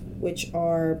 children with, which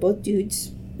are both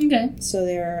dudes. Okay. So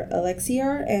they're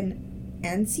Alexiar and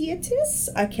Anceatus.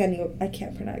 I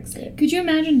can't pronounce it. Could you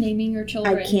imagine naming your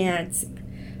children? I can't.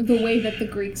 The way that the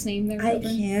Greeks name their children?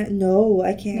 I can't. No,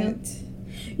 I can't. No.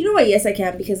 You know what? Yes, I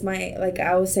can, because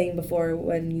I was saying before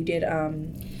when you did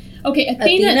okay,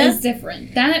 Athena is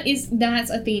different. That's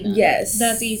Athena. Yes.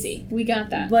 That's easy. We got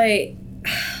that. But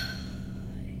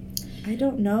I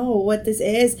don't know what this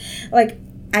is. Like,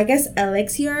 I guess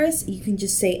Alexiarus, you can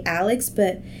just say Alex,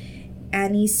 but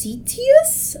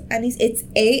Anicetus? It's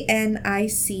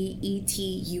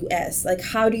Anicetus. Like,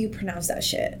 how do you pronounce that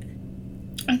shit?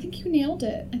 I think you nailed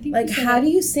it. How do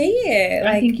you say it?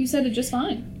 I think you said it just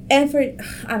fine. And for,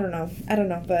 I don't know,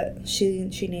 but she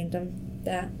named them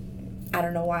that. I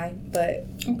don't know why, but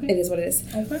it is what it is.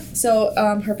 Okay. So,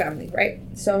 her family, right?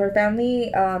 So, her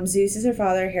family, Zeus is her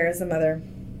father, Hera is the mother.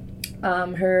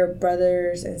 Her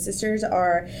brothers and sisters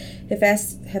are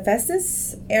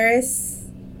Hephaestus, Eris,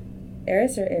 yeah,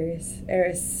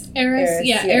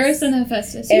 Eris and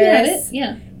Hephaestus. You got it,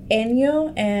 yeah.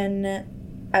 Enyo, and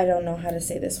I don't know how to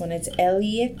say this one. It's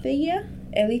Alethea.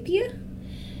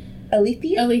 Yeah,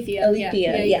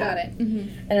 you got it.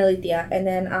 Mm-hmm. And Alethea. And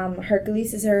then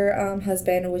Hercules is her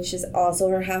husband, which is also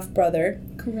her half-brother.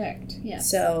 Correct, yeah.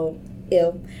 So,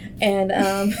 ew. And,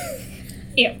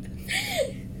 ew.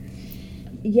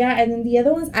 Yeah, and then the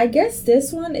other ones, I guess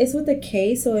this one is with a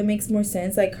K, so it makes more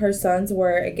sense. Like, her sons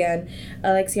were, again,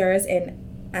 Alexiarus and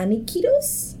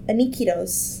Anicetus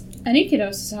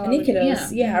is how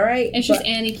yeah, right? It's just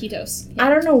Anicetus. Yeah. I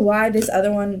don't know why this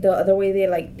other one, the other way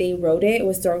they wrote it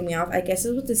was throwing me off. I guess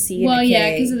it was the C and the K. Well,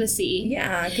 yeah, because of the C.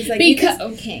 Yeah, because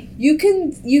you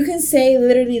can say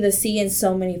literally the C in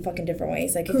so many fucking different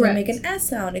ways. Like, it can make an S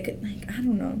sound. It could, I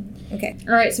don't know. Okay.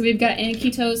 All right, so we've got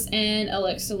Anicetus and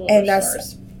Alexiarus. And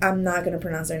I'm not gonna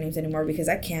pronounce their names anymore because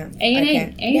I can't. A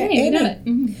and A. You got it.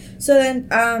 Mm-hmm. So then,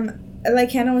 like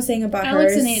Hannah was saying about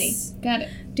Alex hers. and Annie. Got it.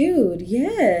 Dude,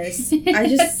 yes.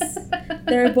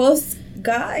 They're both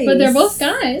guys. But they're both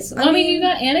guys. Well, I mean, you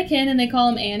got Anakin and they call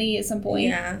him Annie at some point.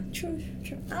 Yeah, true.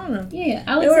 I don't know. Yeah,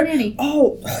 Alex and Annie.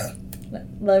 Oh,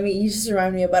 you just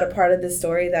remind me about a part of this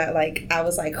story that, like, I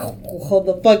was like, hold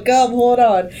the fuck up, hold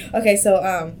on. Okay,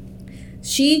 so,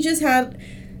 she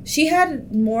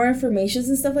had more information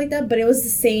and stuff like that, but it was the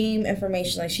same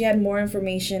information. Like, she had more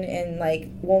information in, like,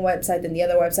 one website than the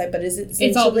other website, but it's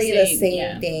essentially the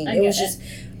same thing. It was just,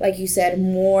 like you said,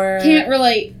 more... Can't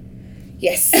relate.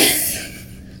 Yes.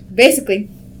 Basically.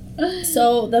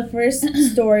 So, the first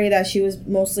story that she was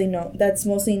mostly known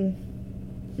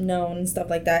and stuff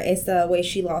like that is the way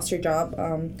she lost her job.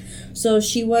 So,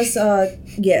 she was,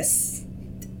 yes...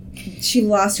 She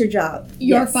lost her job.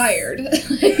 You're fired.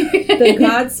 The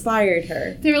gods fired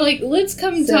her. They were like, let's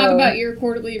come talk about your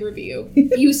quarterly review.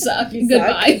 You suck.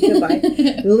 Goodbye.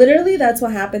 Literally, that's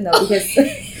what happened, though, because...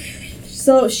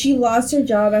 So, she lost her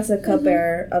job as a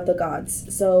cupbearer of the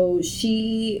gods. So,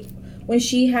 when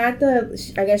she had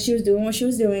I guess she was doing what she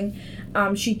was doing,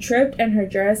 she tripped and her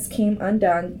dress came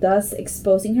undone, thus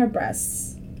exposing her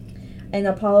breasts. And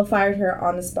Apollo fired her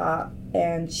on the spot.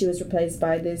 And she was replaced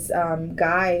by this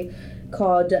guy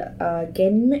called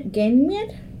Ganymede?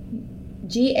 Ganymede.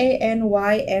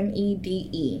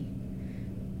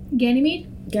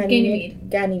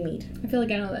 Ganymede. I feel like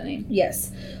I know that name.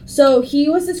 Yes. So he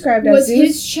was described as... Was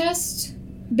his chest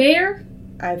bare?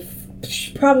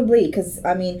 Probably, because,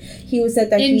 I mean, he was said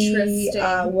that he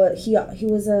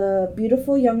was a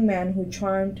beautiful young man who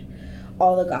charmed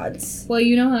all the gods. Well,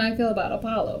 you know how I feel about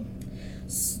Apollo.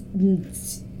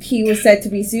 He was said to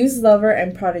be Zeus' lover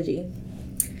and prodigy.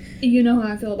 You know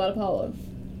how I feel about Apollo.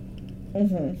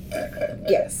 Mm-hmm.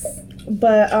 Yes.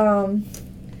 But,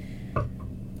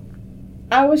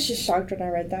 I was just shocked when I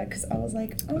read that, because I was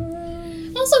like, Also,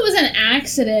 it was an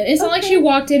accident. It's not like she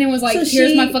walked in and was like,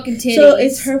 here's my fucking titties. So,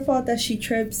 it's her fault that she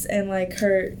trips and, like,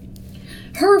 her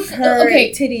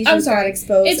titties just got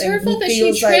exposed. It's her fault that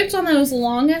she tripped on those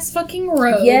long-ass fucking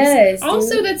robes. Yes.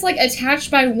 Also, that's, like, attached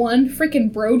by one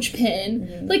freaking brooch pin.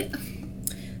 Mm-hmm. Like...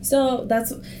 So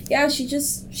that's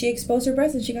she exposed her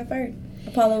breast and she got fired.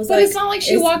 Apollo was but it's not like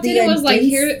she walked in and was like,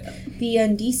 here. The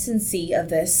indecency of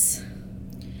this.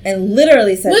 And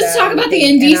literally said Let's talk about the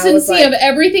indecency of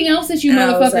everything else that you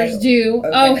motherfuckers do.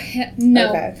 Okay. Oh, no.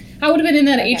 Okay. I would have been in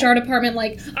that HR department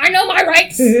like, I know my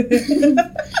rights.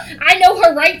 I know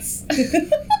her rights.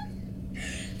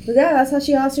 But yeah, that's how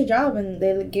she lost her job, and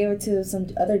they gave it to some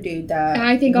other dude that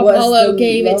I think Apollo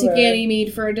gave it to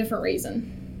Ganymede for a different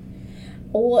reason.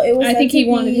 Well, it was. I think he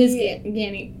wanted his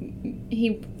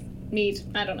Ganymede.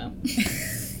 I don't know.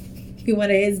 He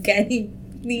wanted his Ganymede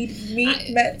meat. Meat.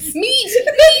 There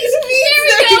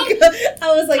we go.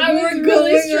 I was like, we were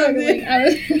really struggling.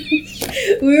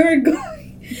 We were going.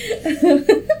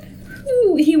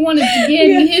 Ooh, he wanted to give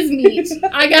me his meat.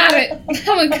 I got it. I'm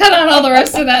gonna cut out all the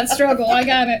rest of that struggle. I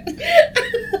got it.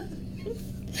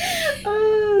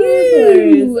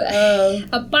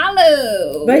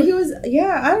 Apollo. But he was,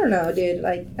 I don't know, dude.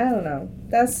 Like, I don't know.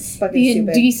 That's fucking stupid.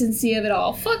 The indecency of it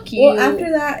all. Fuck you. Well,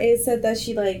 after that, it said that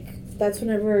she, like, that's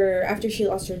whenever, after she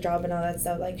lost her job and all that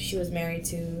stuff, like, she was married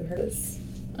to her.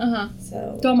 Uh-huh.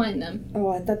 So. Don't mind them. Oh,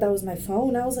 I thought that was my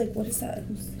phone. I was like, what is that?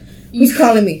 Who's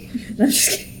calling me? No, I'm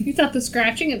just kidding. You thought the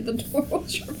scratching at the door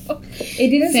was your phone. It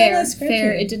didn't sound like scratching.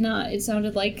 Fair. It did not. It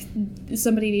sounded like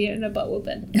somebody needed a butt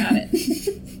whooping. Got it.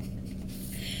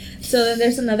 So then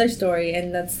there's another story,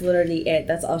 and that's literally it.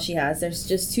 That's all she has. There's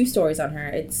just 2 stories on her.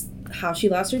 It's how she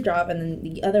lost her job, and then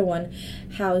the other one,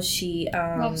 how she...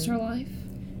 lost her life?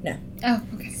 No. Oh,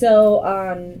 okay. So,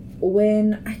 I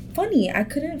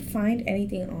couldn't find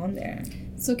anything on there.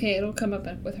 It's okay. It'll come up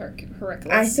with her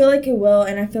records. I feel like it will,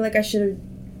 and I feel like I should have,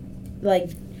 like,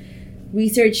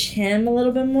 researched him a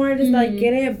little bit more to, like,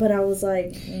 get it, but I was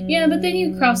like... Yeah, but then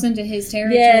you cross into his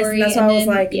territory. Yes, and that's why I was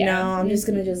like, no, I'm just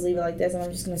going to just leave it like this, and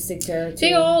I'm just going to stick to her,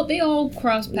 too. They all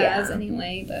cross paths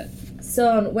anyway, but...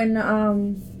 So, when,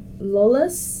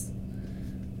 Lolaus...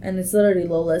 And it's literally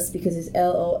Lolaus because it's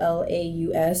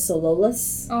Lolaus, so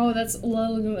Lolaus. Oh, that's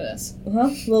Lolaus. Huh?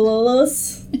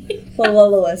 Lolaus?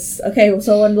 Lolaus. Okay,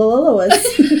 so when Lolaus...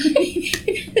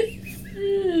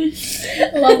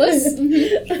 Lolaus?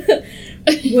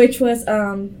 Mm-hmm. Which was,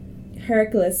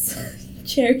 Hercules'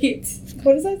 chariot.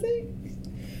 What does that say?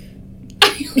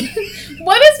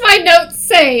 What does my notes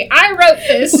say? I wrote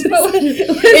this.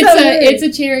 It's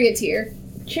a charioteer.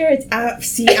 Chariot.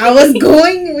 See, I was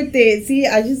going with it. See,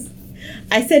 I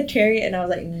said chariot and I was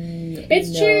like,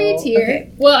 it's charioteer.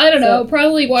 Okay. Well, I don't know.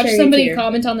 Probably watch somebody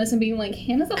comment on this and being like,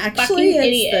 Hannah's a fucking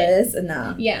idiot. This.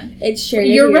 No. Yeah. It's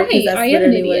charioteer. You're right. I am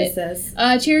an idiot. What it says.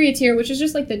 Charioteer, which is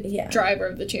just like the driver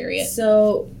of the chariot.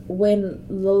 So, when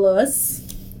Lolaus...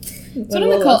 That's what I'm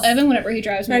going to call Evan whenever he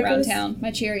drives me around town.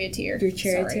 My charioteer. Your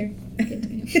charioteer?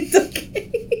 It's okay.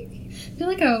 I feel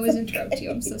like I always interrupt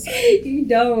you. I'm so sorry. You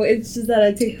don't. It's just that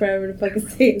I take forever to fucking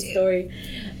say a story.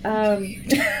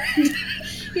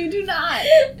 You do not.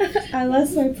 I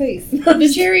lost my place.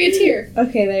 The charioteer.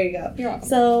 Okay, there you go. You're welcome.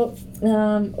 So,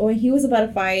 when he was about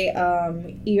to fight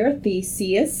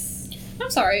Eurystheus.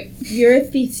 I'm sorry.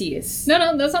 Eurystheus.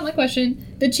 No, that's not my question.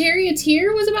 The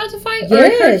charioteer was about to fight? Yes. Or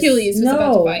Hercules was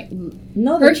about to fight?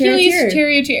 No, the Hercules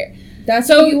charioteer. That's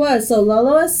who he was. So,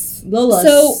 Lolaus.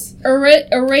 So,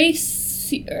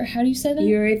 how do you say that?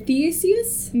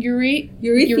 Eurystheus?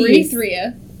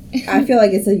 Urethria. I feel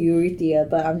like it's a urethra,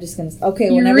 but I'm just gonna... Okay,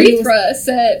 Urethra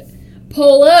said,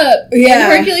 pull up.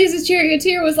 Yeah. And Hercules'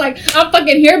 charioteer was like, I'm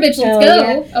fucking here, bitch, let's go.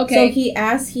 Yeah. Okay. So he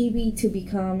asked Hebe to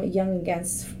become young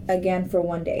again for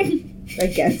one day. I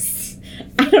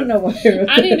don't know why.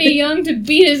 I need to be young to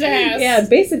beat his ass. Yeah,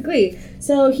 basically.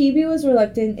 So Hebe was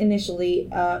reluctant initially,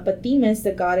 but Themis,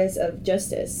 the goddess of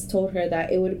justice, told her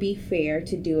that it would be fair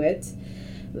to do it.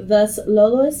 Thus,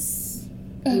 Lolaus'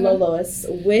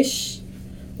 wish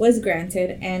was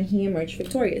granted, and he emerged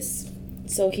victorious.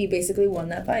 So he basically won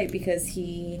that fight because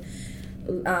he...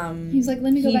 he's like,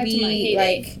 let me go back to my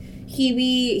heyday.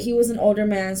 He was an older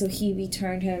man, so Hebe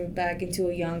turned him back into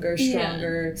a younger,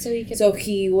 stronger. Yeah, so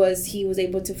he was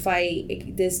able to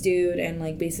fight this dude and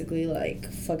like basically like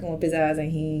fucking whip his ass,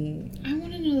 and I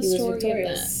want to know the story of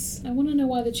that. I want to know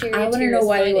why the charioteer. I want to know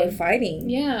why they were fighting.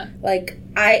 Yeah.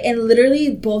 And literally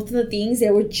both of the things,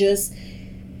 they were just.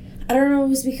 I don't know. It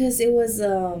was because it was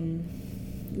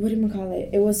what do you call it?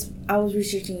 It was, I was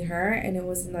researching her and it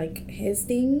wasn't like his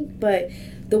thing, but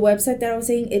the website that I was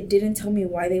saying, it didn't tell me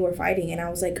why they were fighting, and I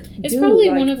was like, it's probably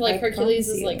one of like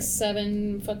Hercules' like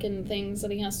 7 fucking things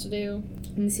that he has to do.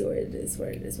 Let me see where it is.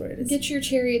 Get your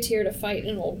charioteer to fight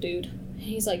an old dude. And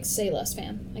he's like, say less,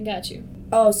 fam. I got you.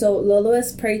 Oh, so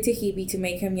Lolaus prayed to Hebe to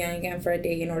make him young again for a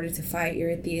day in order to fight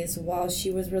Eurystheus while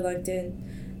she was reluctant.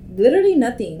 Literally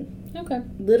nothing. Okay.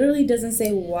 Literally doesn't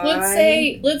say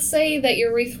why. Let's say that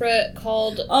Urethra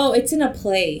called... Oh, it's in a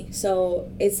play.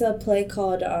 So it's a play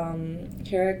called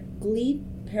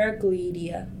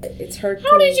Heracleidia. It's her.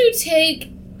 How did you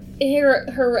take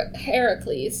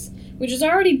Heracles, which is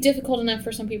already difficult enough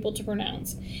for some people to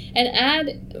pronounce, and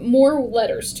add more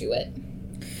letters to it?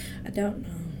 I don't know.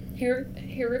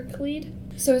 Heracleid?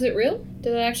 So is it real?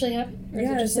 Did it actually happen? Or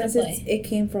Yeah, is it just it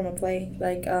came from a play.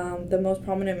 Like, the most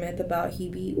prominent myth about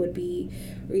Hebe would be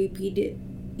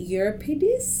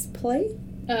Euripides' play.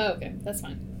 Oh, okay. That's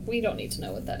fine. We don't need to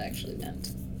know what that actually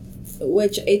meant.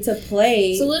 Which, it's a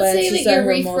play, so let's but say it's just that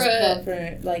her most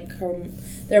popular,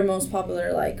 their most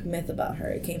popular, like, myth about her.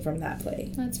 It came from that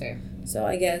play. That's fair. So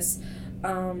I guess,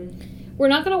 we're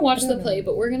not going to watch the play,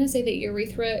 but we're going to say that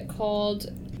Urethra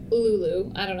called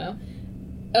Lulu, I don't know,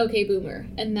 okay, boomer,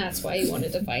 and that's why he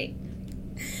wanted to fight.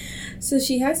 So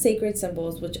she has sacred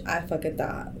symbols, which I fucking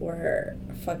thought were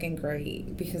fucking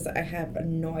great, because I have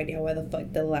no idea why the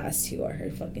fuck the last two are her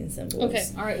fucking symbols. Okay,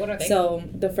 alright, what are they? So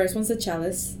the first one's a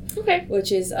chalice. Okay.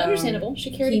 Which is understandable.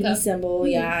 She carried a cup. symbol,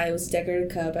 mm-hmm. Yeah, it was a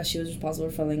decorated cup, as she was responsible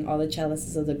for filling all the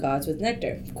chalices of the gods with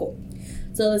nectar. Cool.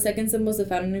 So the second symbol is the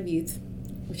fountain of youth,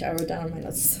 which I wrote down on my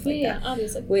notes. Stuff like that.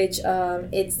 Obviously. Which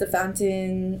it's the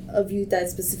fountain of youth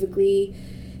that's specifically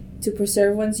to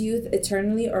preserve one's youth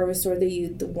eternally or restore the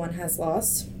youth the one has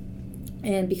lost.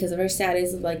 And because of her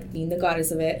status of, like, being the goddess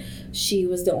of it, she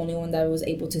was the only one that was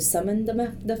able to summon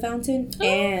the fountain.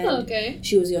 And okay.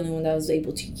 She was the only one that was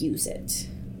able to use it.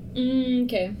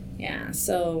 Okay. Yeah,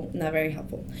 so not very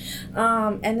helpful.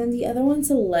 And then the other one's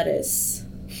a lettuce.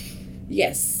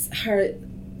 Yes, her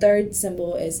third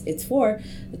symbol it's 4.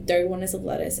 The third one is a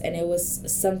lettuce, and it was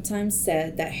sometimes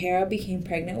said that Hera became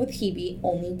pregnant with Hebe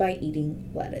only by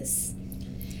eating lettuce.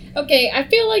 Okay, I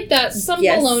feel like that's some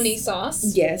bologna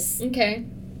sauce. Yes. Okay.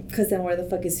 Because then where the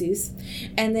fuck is Zeus?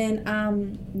 And then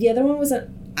the other one was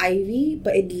an ivy,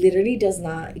 but it literally does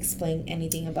not explain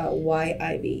anything about why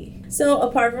ivy. So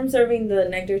apart from serving the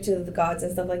nectar to the gods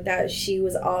and stuff like that, she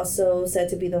was also said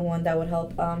to be the one that would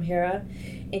help Hera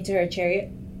into her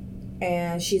chariot.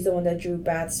 And she's the one that drew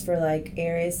baths for, like,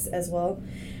 Ares as well.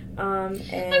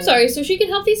 And I'm sorry, so she can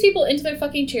help these people into their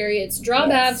fucking chariots, draw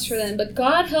baths for them, but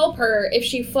God help her if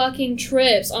she fucking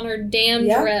trips on her damn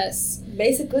dress.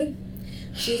 Basically.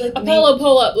 She's like Apollo,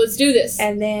 pull up, let's do this.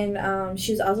 And then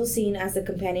she was also seen as the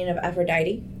companion of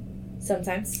Aphrodite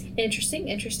sometimes. Interesting.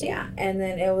 Yeah, and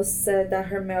then it was said that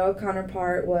her male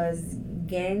counterpart was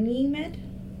Ganymede?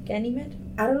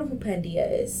 I don't know who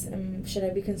Pandia is. Should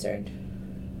I be concerned?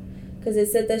 Because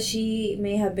it said that she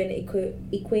may have been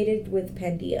equated with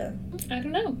Pandia. I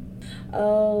don't know.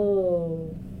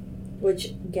 Oh.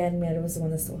 Which Ganymede was the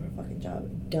one that stole her fucking job.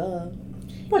 Duh.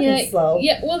 Fucking slow.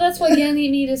 Yeah, well, that's why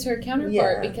Ganymede is her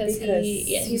counterpart, because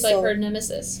he's like her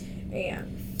nemesis. Yeah.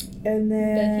 And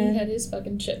then... But he had his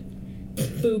fucking shit.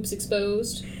 Boobs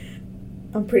exposed.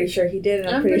 I'm pretty sure he did,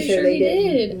 and I'm pretty sure they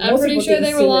did. I'm pretty sure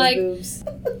they were like... boobs.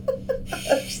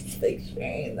 I'm just like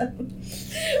sharing them.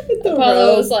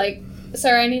 Apollo was like,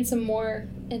 "Sir, I need some more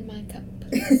in my cup."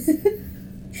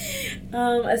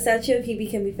 A statue of Hebe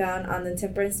can be found on the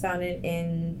Temperance Fountain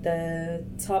in the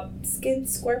Topskin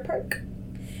Square Park.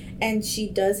 And she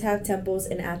does have temples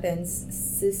in Athens,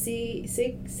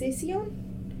 Sicyon,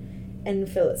 and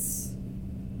Phyllis.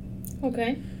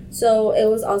 Okay. So it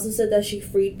was also said that she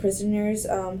freed prisoners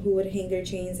who would hang their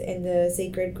chains in the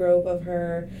sacred grove of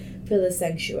her Phyllis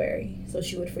sanctuary. So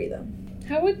she would free them.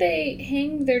 How would they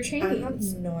hang their chains? I have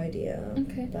no idea.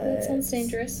 Okay, that sounds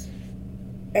dangerous.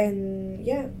 And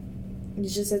yeah, it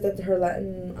just said that her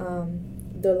Latin,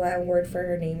 the Latin word for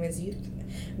her name is youth.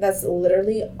 That's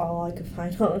literally all I could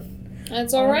find on.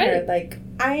 That's all right.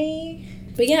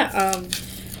 But yeah,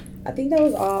 I think that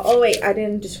was all. Oh wait, I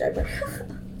didn't describe her.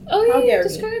 Oh yeah,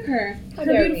 describe her. Her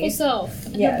beautiful self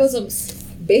and her bosoms.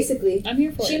 Basically, I'm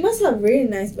here for it. She must have really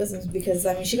nice bosoms because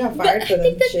she got fired for them. I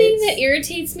think the thing that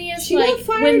irritates me is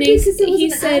when he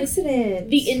said accident.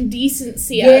 The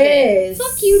indecency of it.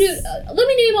 Fuck you, dude. Let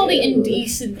me name all the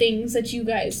indecent things that you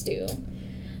guys do.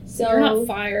 So you're not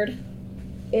fired.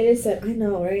 It is. I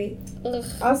know, right? Ugh.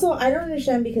 Also, I don't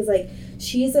understand because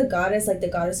she's a goddess, like the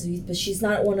goddess of youth, but she's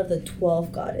not one of the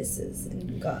 12 goddesses.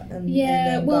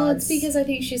 It's because I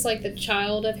think she's like the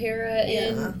child of Hera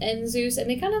and Zeus, and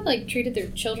they kind of like treated their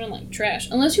children like trash.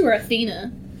 Unless you were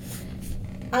Athena.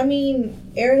 I mean,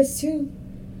 Ares too.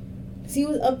 He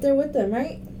was up there with them,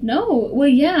 right? No, well,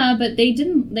 yeah, but they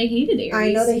didn't. They hated Ares.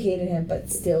 I know they hated him,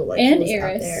 but still, like, and he was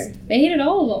Ares. Out there. They hated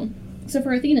all of them except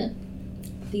for Athena.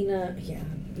 Athena, yeah.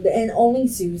 And only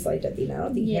Zeus liked Athena. I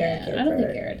don't think Hera cared I don't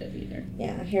think Hera did either.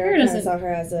 Yeah, Hera kind of saw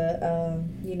her as a,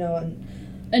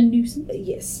 A nuisance?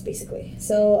 Yes, basically.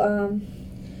 So,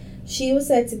 she was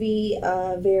said to be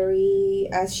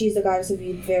as she's the goddess of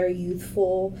youth, very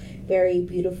youthful, very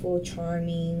beautiful,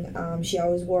 charming. She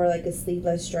always wore like a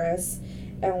sleeveless dress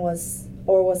and was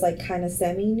like kind of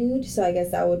semi-nude. So I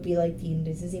guess that would be like the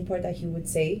indecency part that he would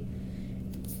say.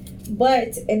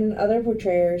 But in another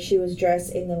portrayal, she was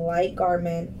dressed in a light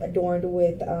garment adorned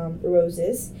with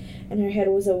roses, and her head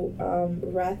was a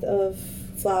wreath of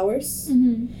flowers.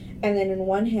 Mm-hmm. And then in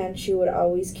one hand, she would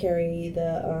always carry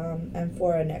the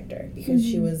amphora nectar because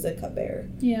she was the cupbearer.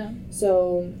 Yeah.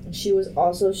 So she was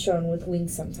also shown with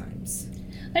wings sometimes.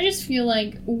 I just feel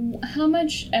like, how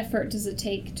much effort does it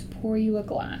take to pour you a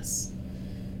glass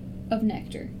of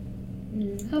nectar?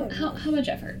 How much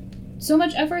effort? So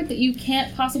much effort that you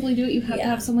can't possibly do it. You have to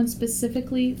have someone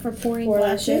specifically for pouring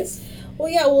glasses. Well,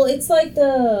 yeah. Well, it's like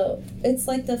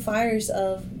the fires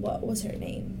of what was her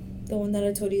name? The one that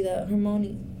I told you, the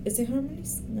Harmony. Is it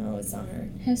Harmonies? No, it's not her.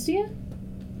 Hestia?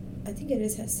 I think it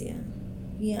is Hestia.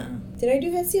 Yeah. Did I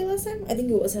do Hestia last time? I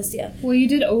think it was Hestia. Well, you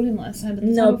did Odin last time, but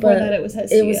before that it was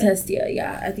Hestia. It was Hestia,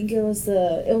 yeah. I think it was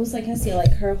like Hestia.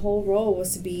 Like, her whole role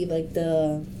was to be like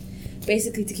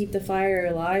basically to keep the fire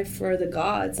alive for the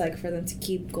gods, like for them to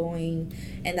keep going.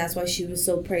 And that's why she was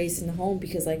so praised in the home,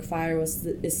 because like fire was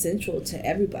essential to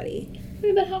everybody.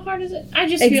 Wait, but how hard is it? I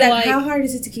just feel like... How hard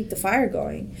is it to keep the fire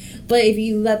going? But if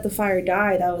you let the fire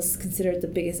die, that was considered the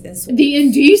biggest insult. The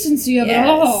indecency of it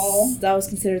all. That was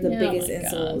considered the biggest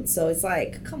insult. God. So it's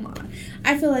like, come on.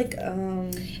 I feel like...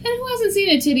 And who hasn't seen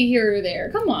a titty here or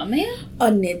there? Come on, man. A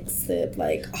nip slip,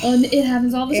 like... it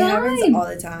happens all the time. It happens all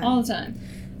the time. All the time.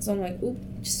 So I'm like, oop,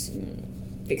 just...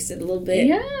 fix it a little bit.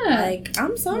 Yeah. Like,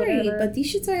 I'm sorry, but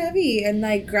these shits are heavy. And,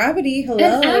 like, gravity, hello.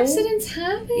 And accidents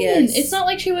happen. Yes. It's not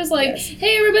like she was like,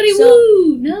 hey, everybody,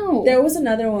 woo! No. There was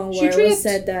another one where it was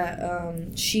said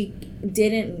that she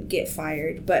didn't get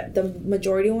fired, but the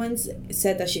majority ones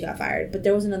said that she got fired. But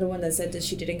there was another one that said that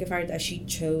she didn't get fired, that she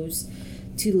chose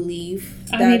to leave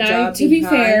that job to be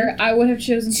fair, I would have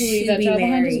chosen to leave that job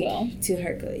behind as well. To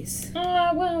Hercules.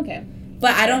 Well, okay.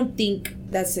 But I don't think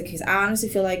that's the case. I honestly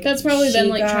feel like that's probably them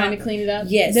like trying to clean it up.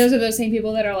 Yes, those are those same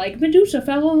people that are like, Medusa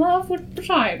fell in love with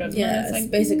Poseidon. Yes, like,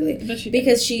 basically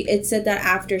because it said that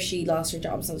after she lost her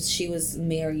job, so she was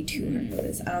married to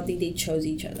Hercules. I don't think they chose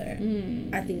each other.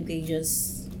 I think they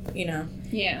just, they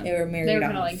were married. They were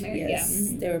kind of like married. Yes,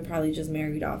 they were probably just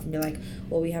married off and be like,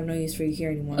 well, we have no use for you here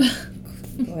anymore.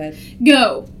 Go ahead.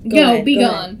 Go, be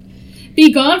gone.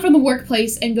 Be gone from the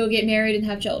workplace and go get married and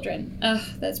have children. Ugh,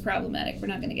 that's problematic. We're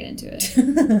not going to get into it.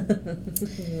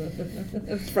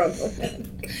 Problematic.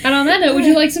 And on that note, would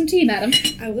you like some tea, madam?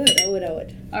 I would.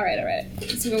 All right.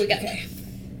 Let's see what we got. Okay.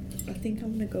 I think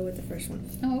I'm going to go with the first one.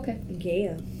 Oh, okay.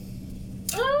 Yeah.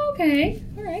 Oh, okay.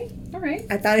 All right.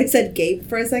 I thought it said Gabe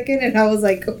for a second, and I was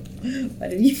like, why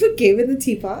did you put Gabe in the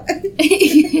teapot? The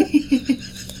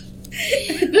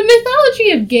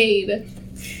mythology of Gabe.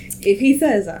 If he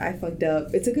says, I fucked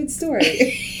up, it's a good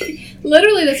story.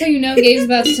 Literally, that's how you know Gabe's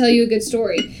about to tell you a good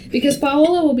story. Because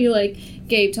Paola will be like,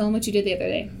 Gabe, tell him what you did the other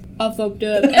day. I fucked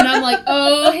up. And I'm like,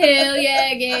 oh, hell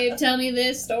yeah, Gabe, tell me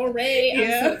this story. I'm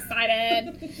so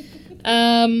excited.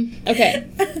 Okay.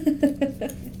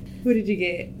 Who did you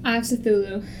get? I have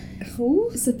Cthulhu. Who?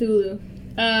 Cthulhu.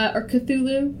 Or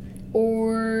Cthulhu.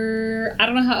 Or I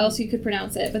don't know how else you could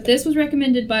pronounce it. But this was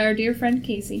recommended by our dear friend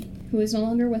Casey, who is no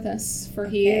longer with us, for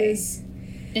he is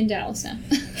in Dallas now.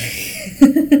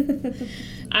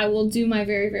 I will do my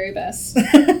very, very best.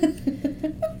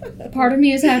 Part of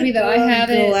me is happy that I have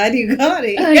it. I'm glad you got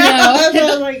it. I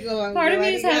know. Part of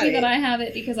me is happy that I have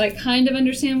it because I kind of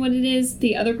understand what it is.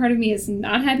 The other part of me is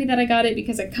not happy that I got it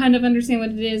because I kind of understand what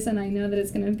it is, and I know that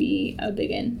it's going to be a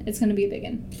big one. It's going to be a big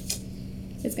one.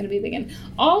 It's going to be a big one.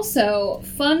 Also,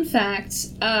 fun fact.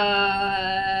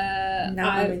 Now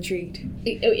I'm intrigued.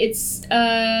 It's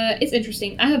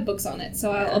interesting. I have books on it,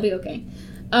 so I'll be okay.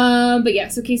 But yeah,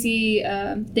 so Casey,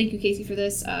 thank you, Casey, for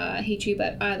this. I hate you,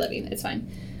 but I love you. It's fine.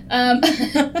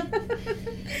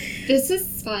 This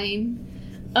is fine.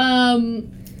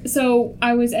 So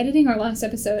I was editing our last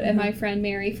episode, and my friend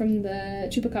Mary from the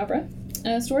Chupacabra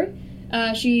story,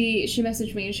 she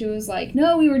messaged me and she was like,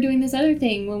 no, we were doing this other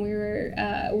thing when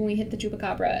we hit the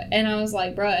Chupacabra. And I was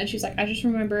like, bruh. And she's like, I just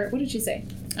remember, what did she say?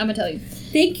 I'm gonna tell you.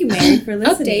 Thank you, Mary, for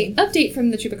listening. Update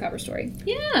from the Chupacabra story.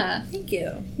 Yeah. Thank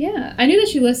you. Yeah. I knew that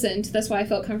she listened. That's why I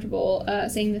felt comfortable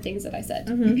saying the things that I said.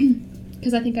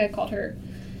 Because I think I called her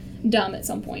dumb at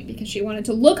some point because she wanted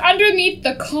to look underneath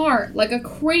the car like a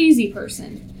crazy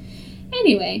person.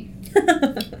 Anyway,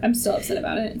 I'm still upset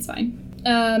about it. It's fine.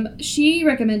 She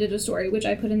recommended a story, which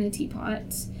I put in a teapot,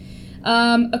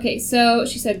 Okay, so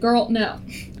she said, girl, no.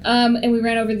 And we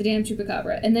ran over the damn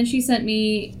chupacabra. And then she sent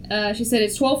me, she said,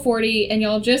 it's 12:40, and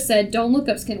y'all just said, don't look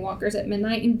up skinwalkers at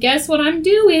midnight. And guess what I'm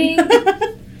doing?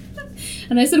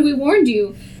 And I said, we warned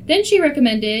you. Then she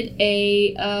recommended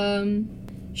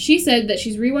she said that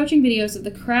she's rewatching videos of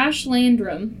the Crash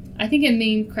Landrum. I think it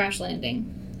means crash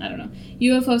landing. I don't know.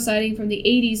 UFO sighting from the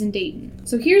 80s in Dayton.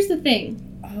 So here's the thing.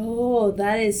 Oh,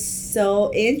 that is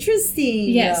so interesting.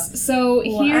 Yes. So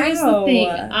here's the thing.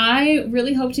 I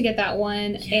really hope to get that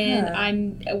one,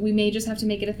 and we may just have to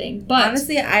make it a thing. But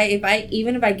honestly, if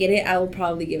I get it, I will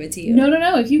probably give it to you.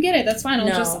 No. If you get it, that's fine. I'll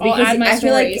add my stories. I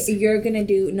feel like you're gonna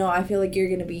do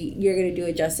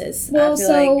it justice. Well,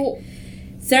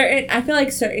 I feel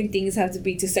like certain things have to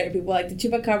be to certain people. Like the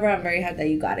chupacabra, I'm very happy that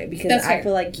you got it because I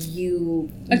feel like you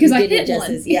did it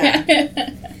justice. Yeah.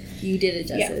 You did it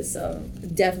justice, so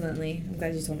definitely. I'm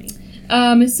glad you told me.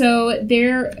 So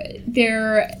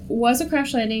there was a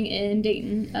crash landing in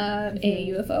Dayton, a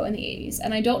UFO in the 80s,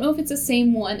 and I don't know if it's the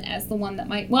same one as the one that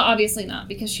well, obviously not,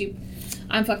 because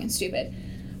I'm fucking stupid.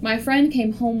 My friend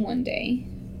came home one day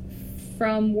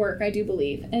from work, I do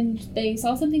believe, and they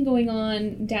saw something going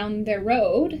on down their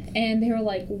road, and they were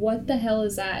like, what the hell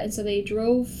is that? And so they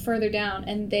drove further down,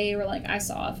 and they were like, I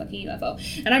saw a fucking UFO.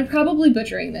 And I'm probably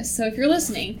butchering this, so if you're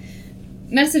listening,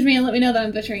 message me and let me know that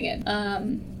I'm butchering it.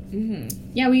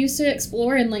 Yeah, we used to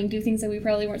explore and like do things that we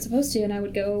probably weren't supposed to, and I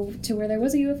would go to where there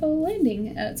was a UFO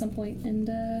landing at some point and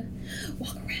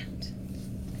walk around.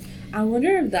 I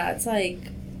wonder if that's like,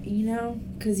 you know,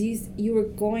 because you were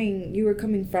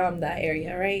coming from that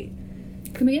area, right?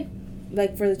 Come again?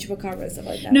 Like for the chupacabra and stuff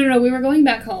like that. No, we were going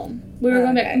back home. We were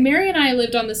going back. Mary and I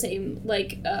lived on the same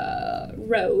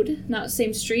road, not the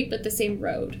same street, but the same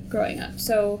road growing up.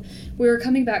 So we were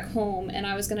coming back home, and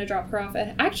I was gonna drop her off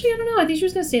at. Actually, I don't know. I think she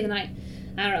was gonna stay the night.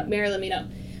 I don't know. Mary, let me know.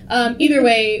 Either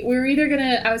way, I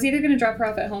was either gonna drop her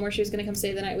off at home, or she was gonna come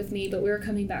stay the night with me. But we were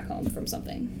coming back home from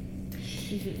something.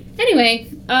 Mm-hmm. Anyway,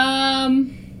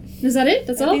 is that it?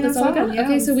 That's all we got? Yeah.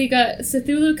 Okay, so we got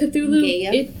Cthulhu,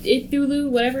 Ithulu,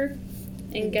 whatever.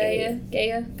 And Gaia.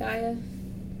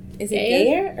 Is it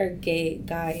Gaia or Gaia?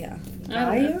 Gaia?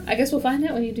 I guess we'll find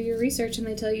out when you do your research and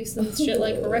they tell you some shit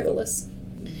like Hercules.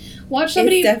 Watch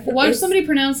somebody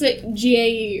pronounce it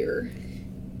Jair.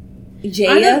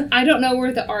 Jaya? I don't know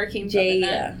where the R came from in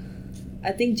that.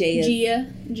 I think Jaya.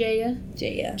 Jaya.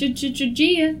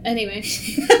 Anyway.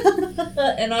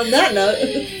 And on that note,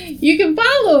 you can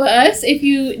follow us if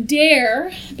you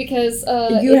dare, because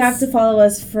you have to follow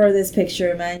us for this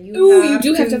picture, man. You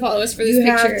do have to follow us for this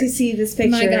picture. You have to see this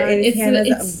picture. My God, it is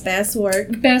Hannah's best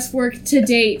work. Best work to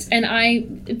date, and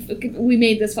we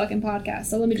made this fucking podcast,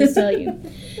 so let me just tell you.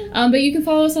 But you can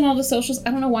follow us on all the socials.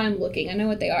 I don't know why I'm looking. I know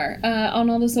what they are. On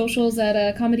all the socials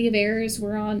at Comedy of Errors.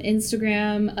 We're on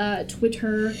Instagram,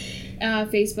 Twitter,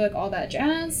 Facebook, all that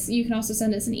jazz. You can also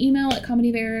send us an email at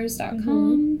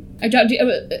comedyoferrors.com.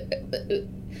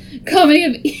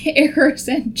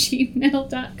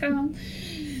 comedyoferrors@gmail.com.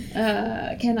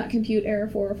 Cannot compute error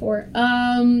 404.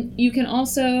 You can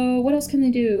also, what else can they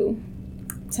do?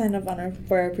 Sign up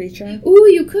for our Patreon. Ooh,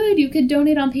 you could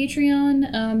donate on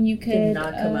Patreon. You could did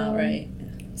not come out right.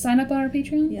 Sign up on our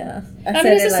Patreon. Yeah, I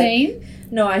mean, it's the same.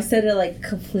 No, I said it like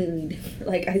completely different.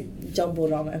 Like I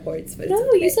jumbled all my words, but no, it's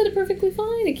okay. You said it perfectly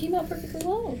fine. It came out perfectly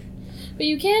well. But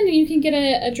you can get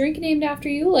a drink named after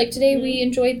you. Like today, we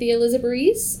enjoyed the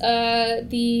Elizabeth.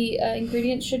 The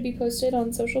ingredients should be posted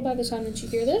on social by the time that you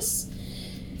hear this.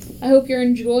 I hope you're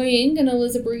enjoying an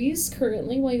Elizabeth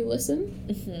currently while you listen.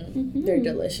 Mm-hmm. Mm-hmm. They're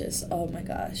delicious. Oh my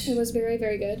gosh. It was very,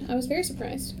 very good. I was very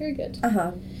surprised. Very good.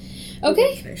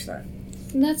 Okay. Finish that.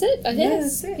 And that's it, I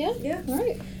guess. That's it. Yeah.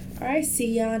 All right.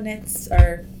 See ya next,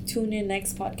 or tune in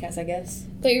next podcast, I guess.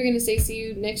 I thought you were going to say see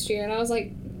you next year, and I was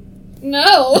like,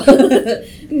 no.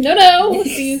 No.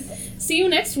 See you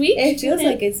next week. It feels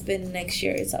like it's been next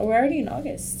year. We're already in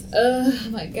August. Oh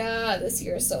my God, this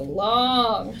year is so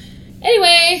long.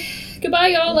 Anyway, goodbye,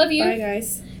 y'all. Love you. Bye,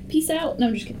 guys. Peace out. No,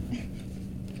 I'm just kidding.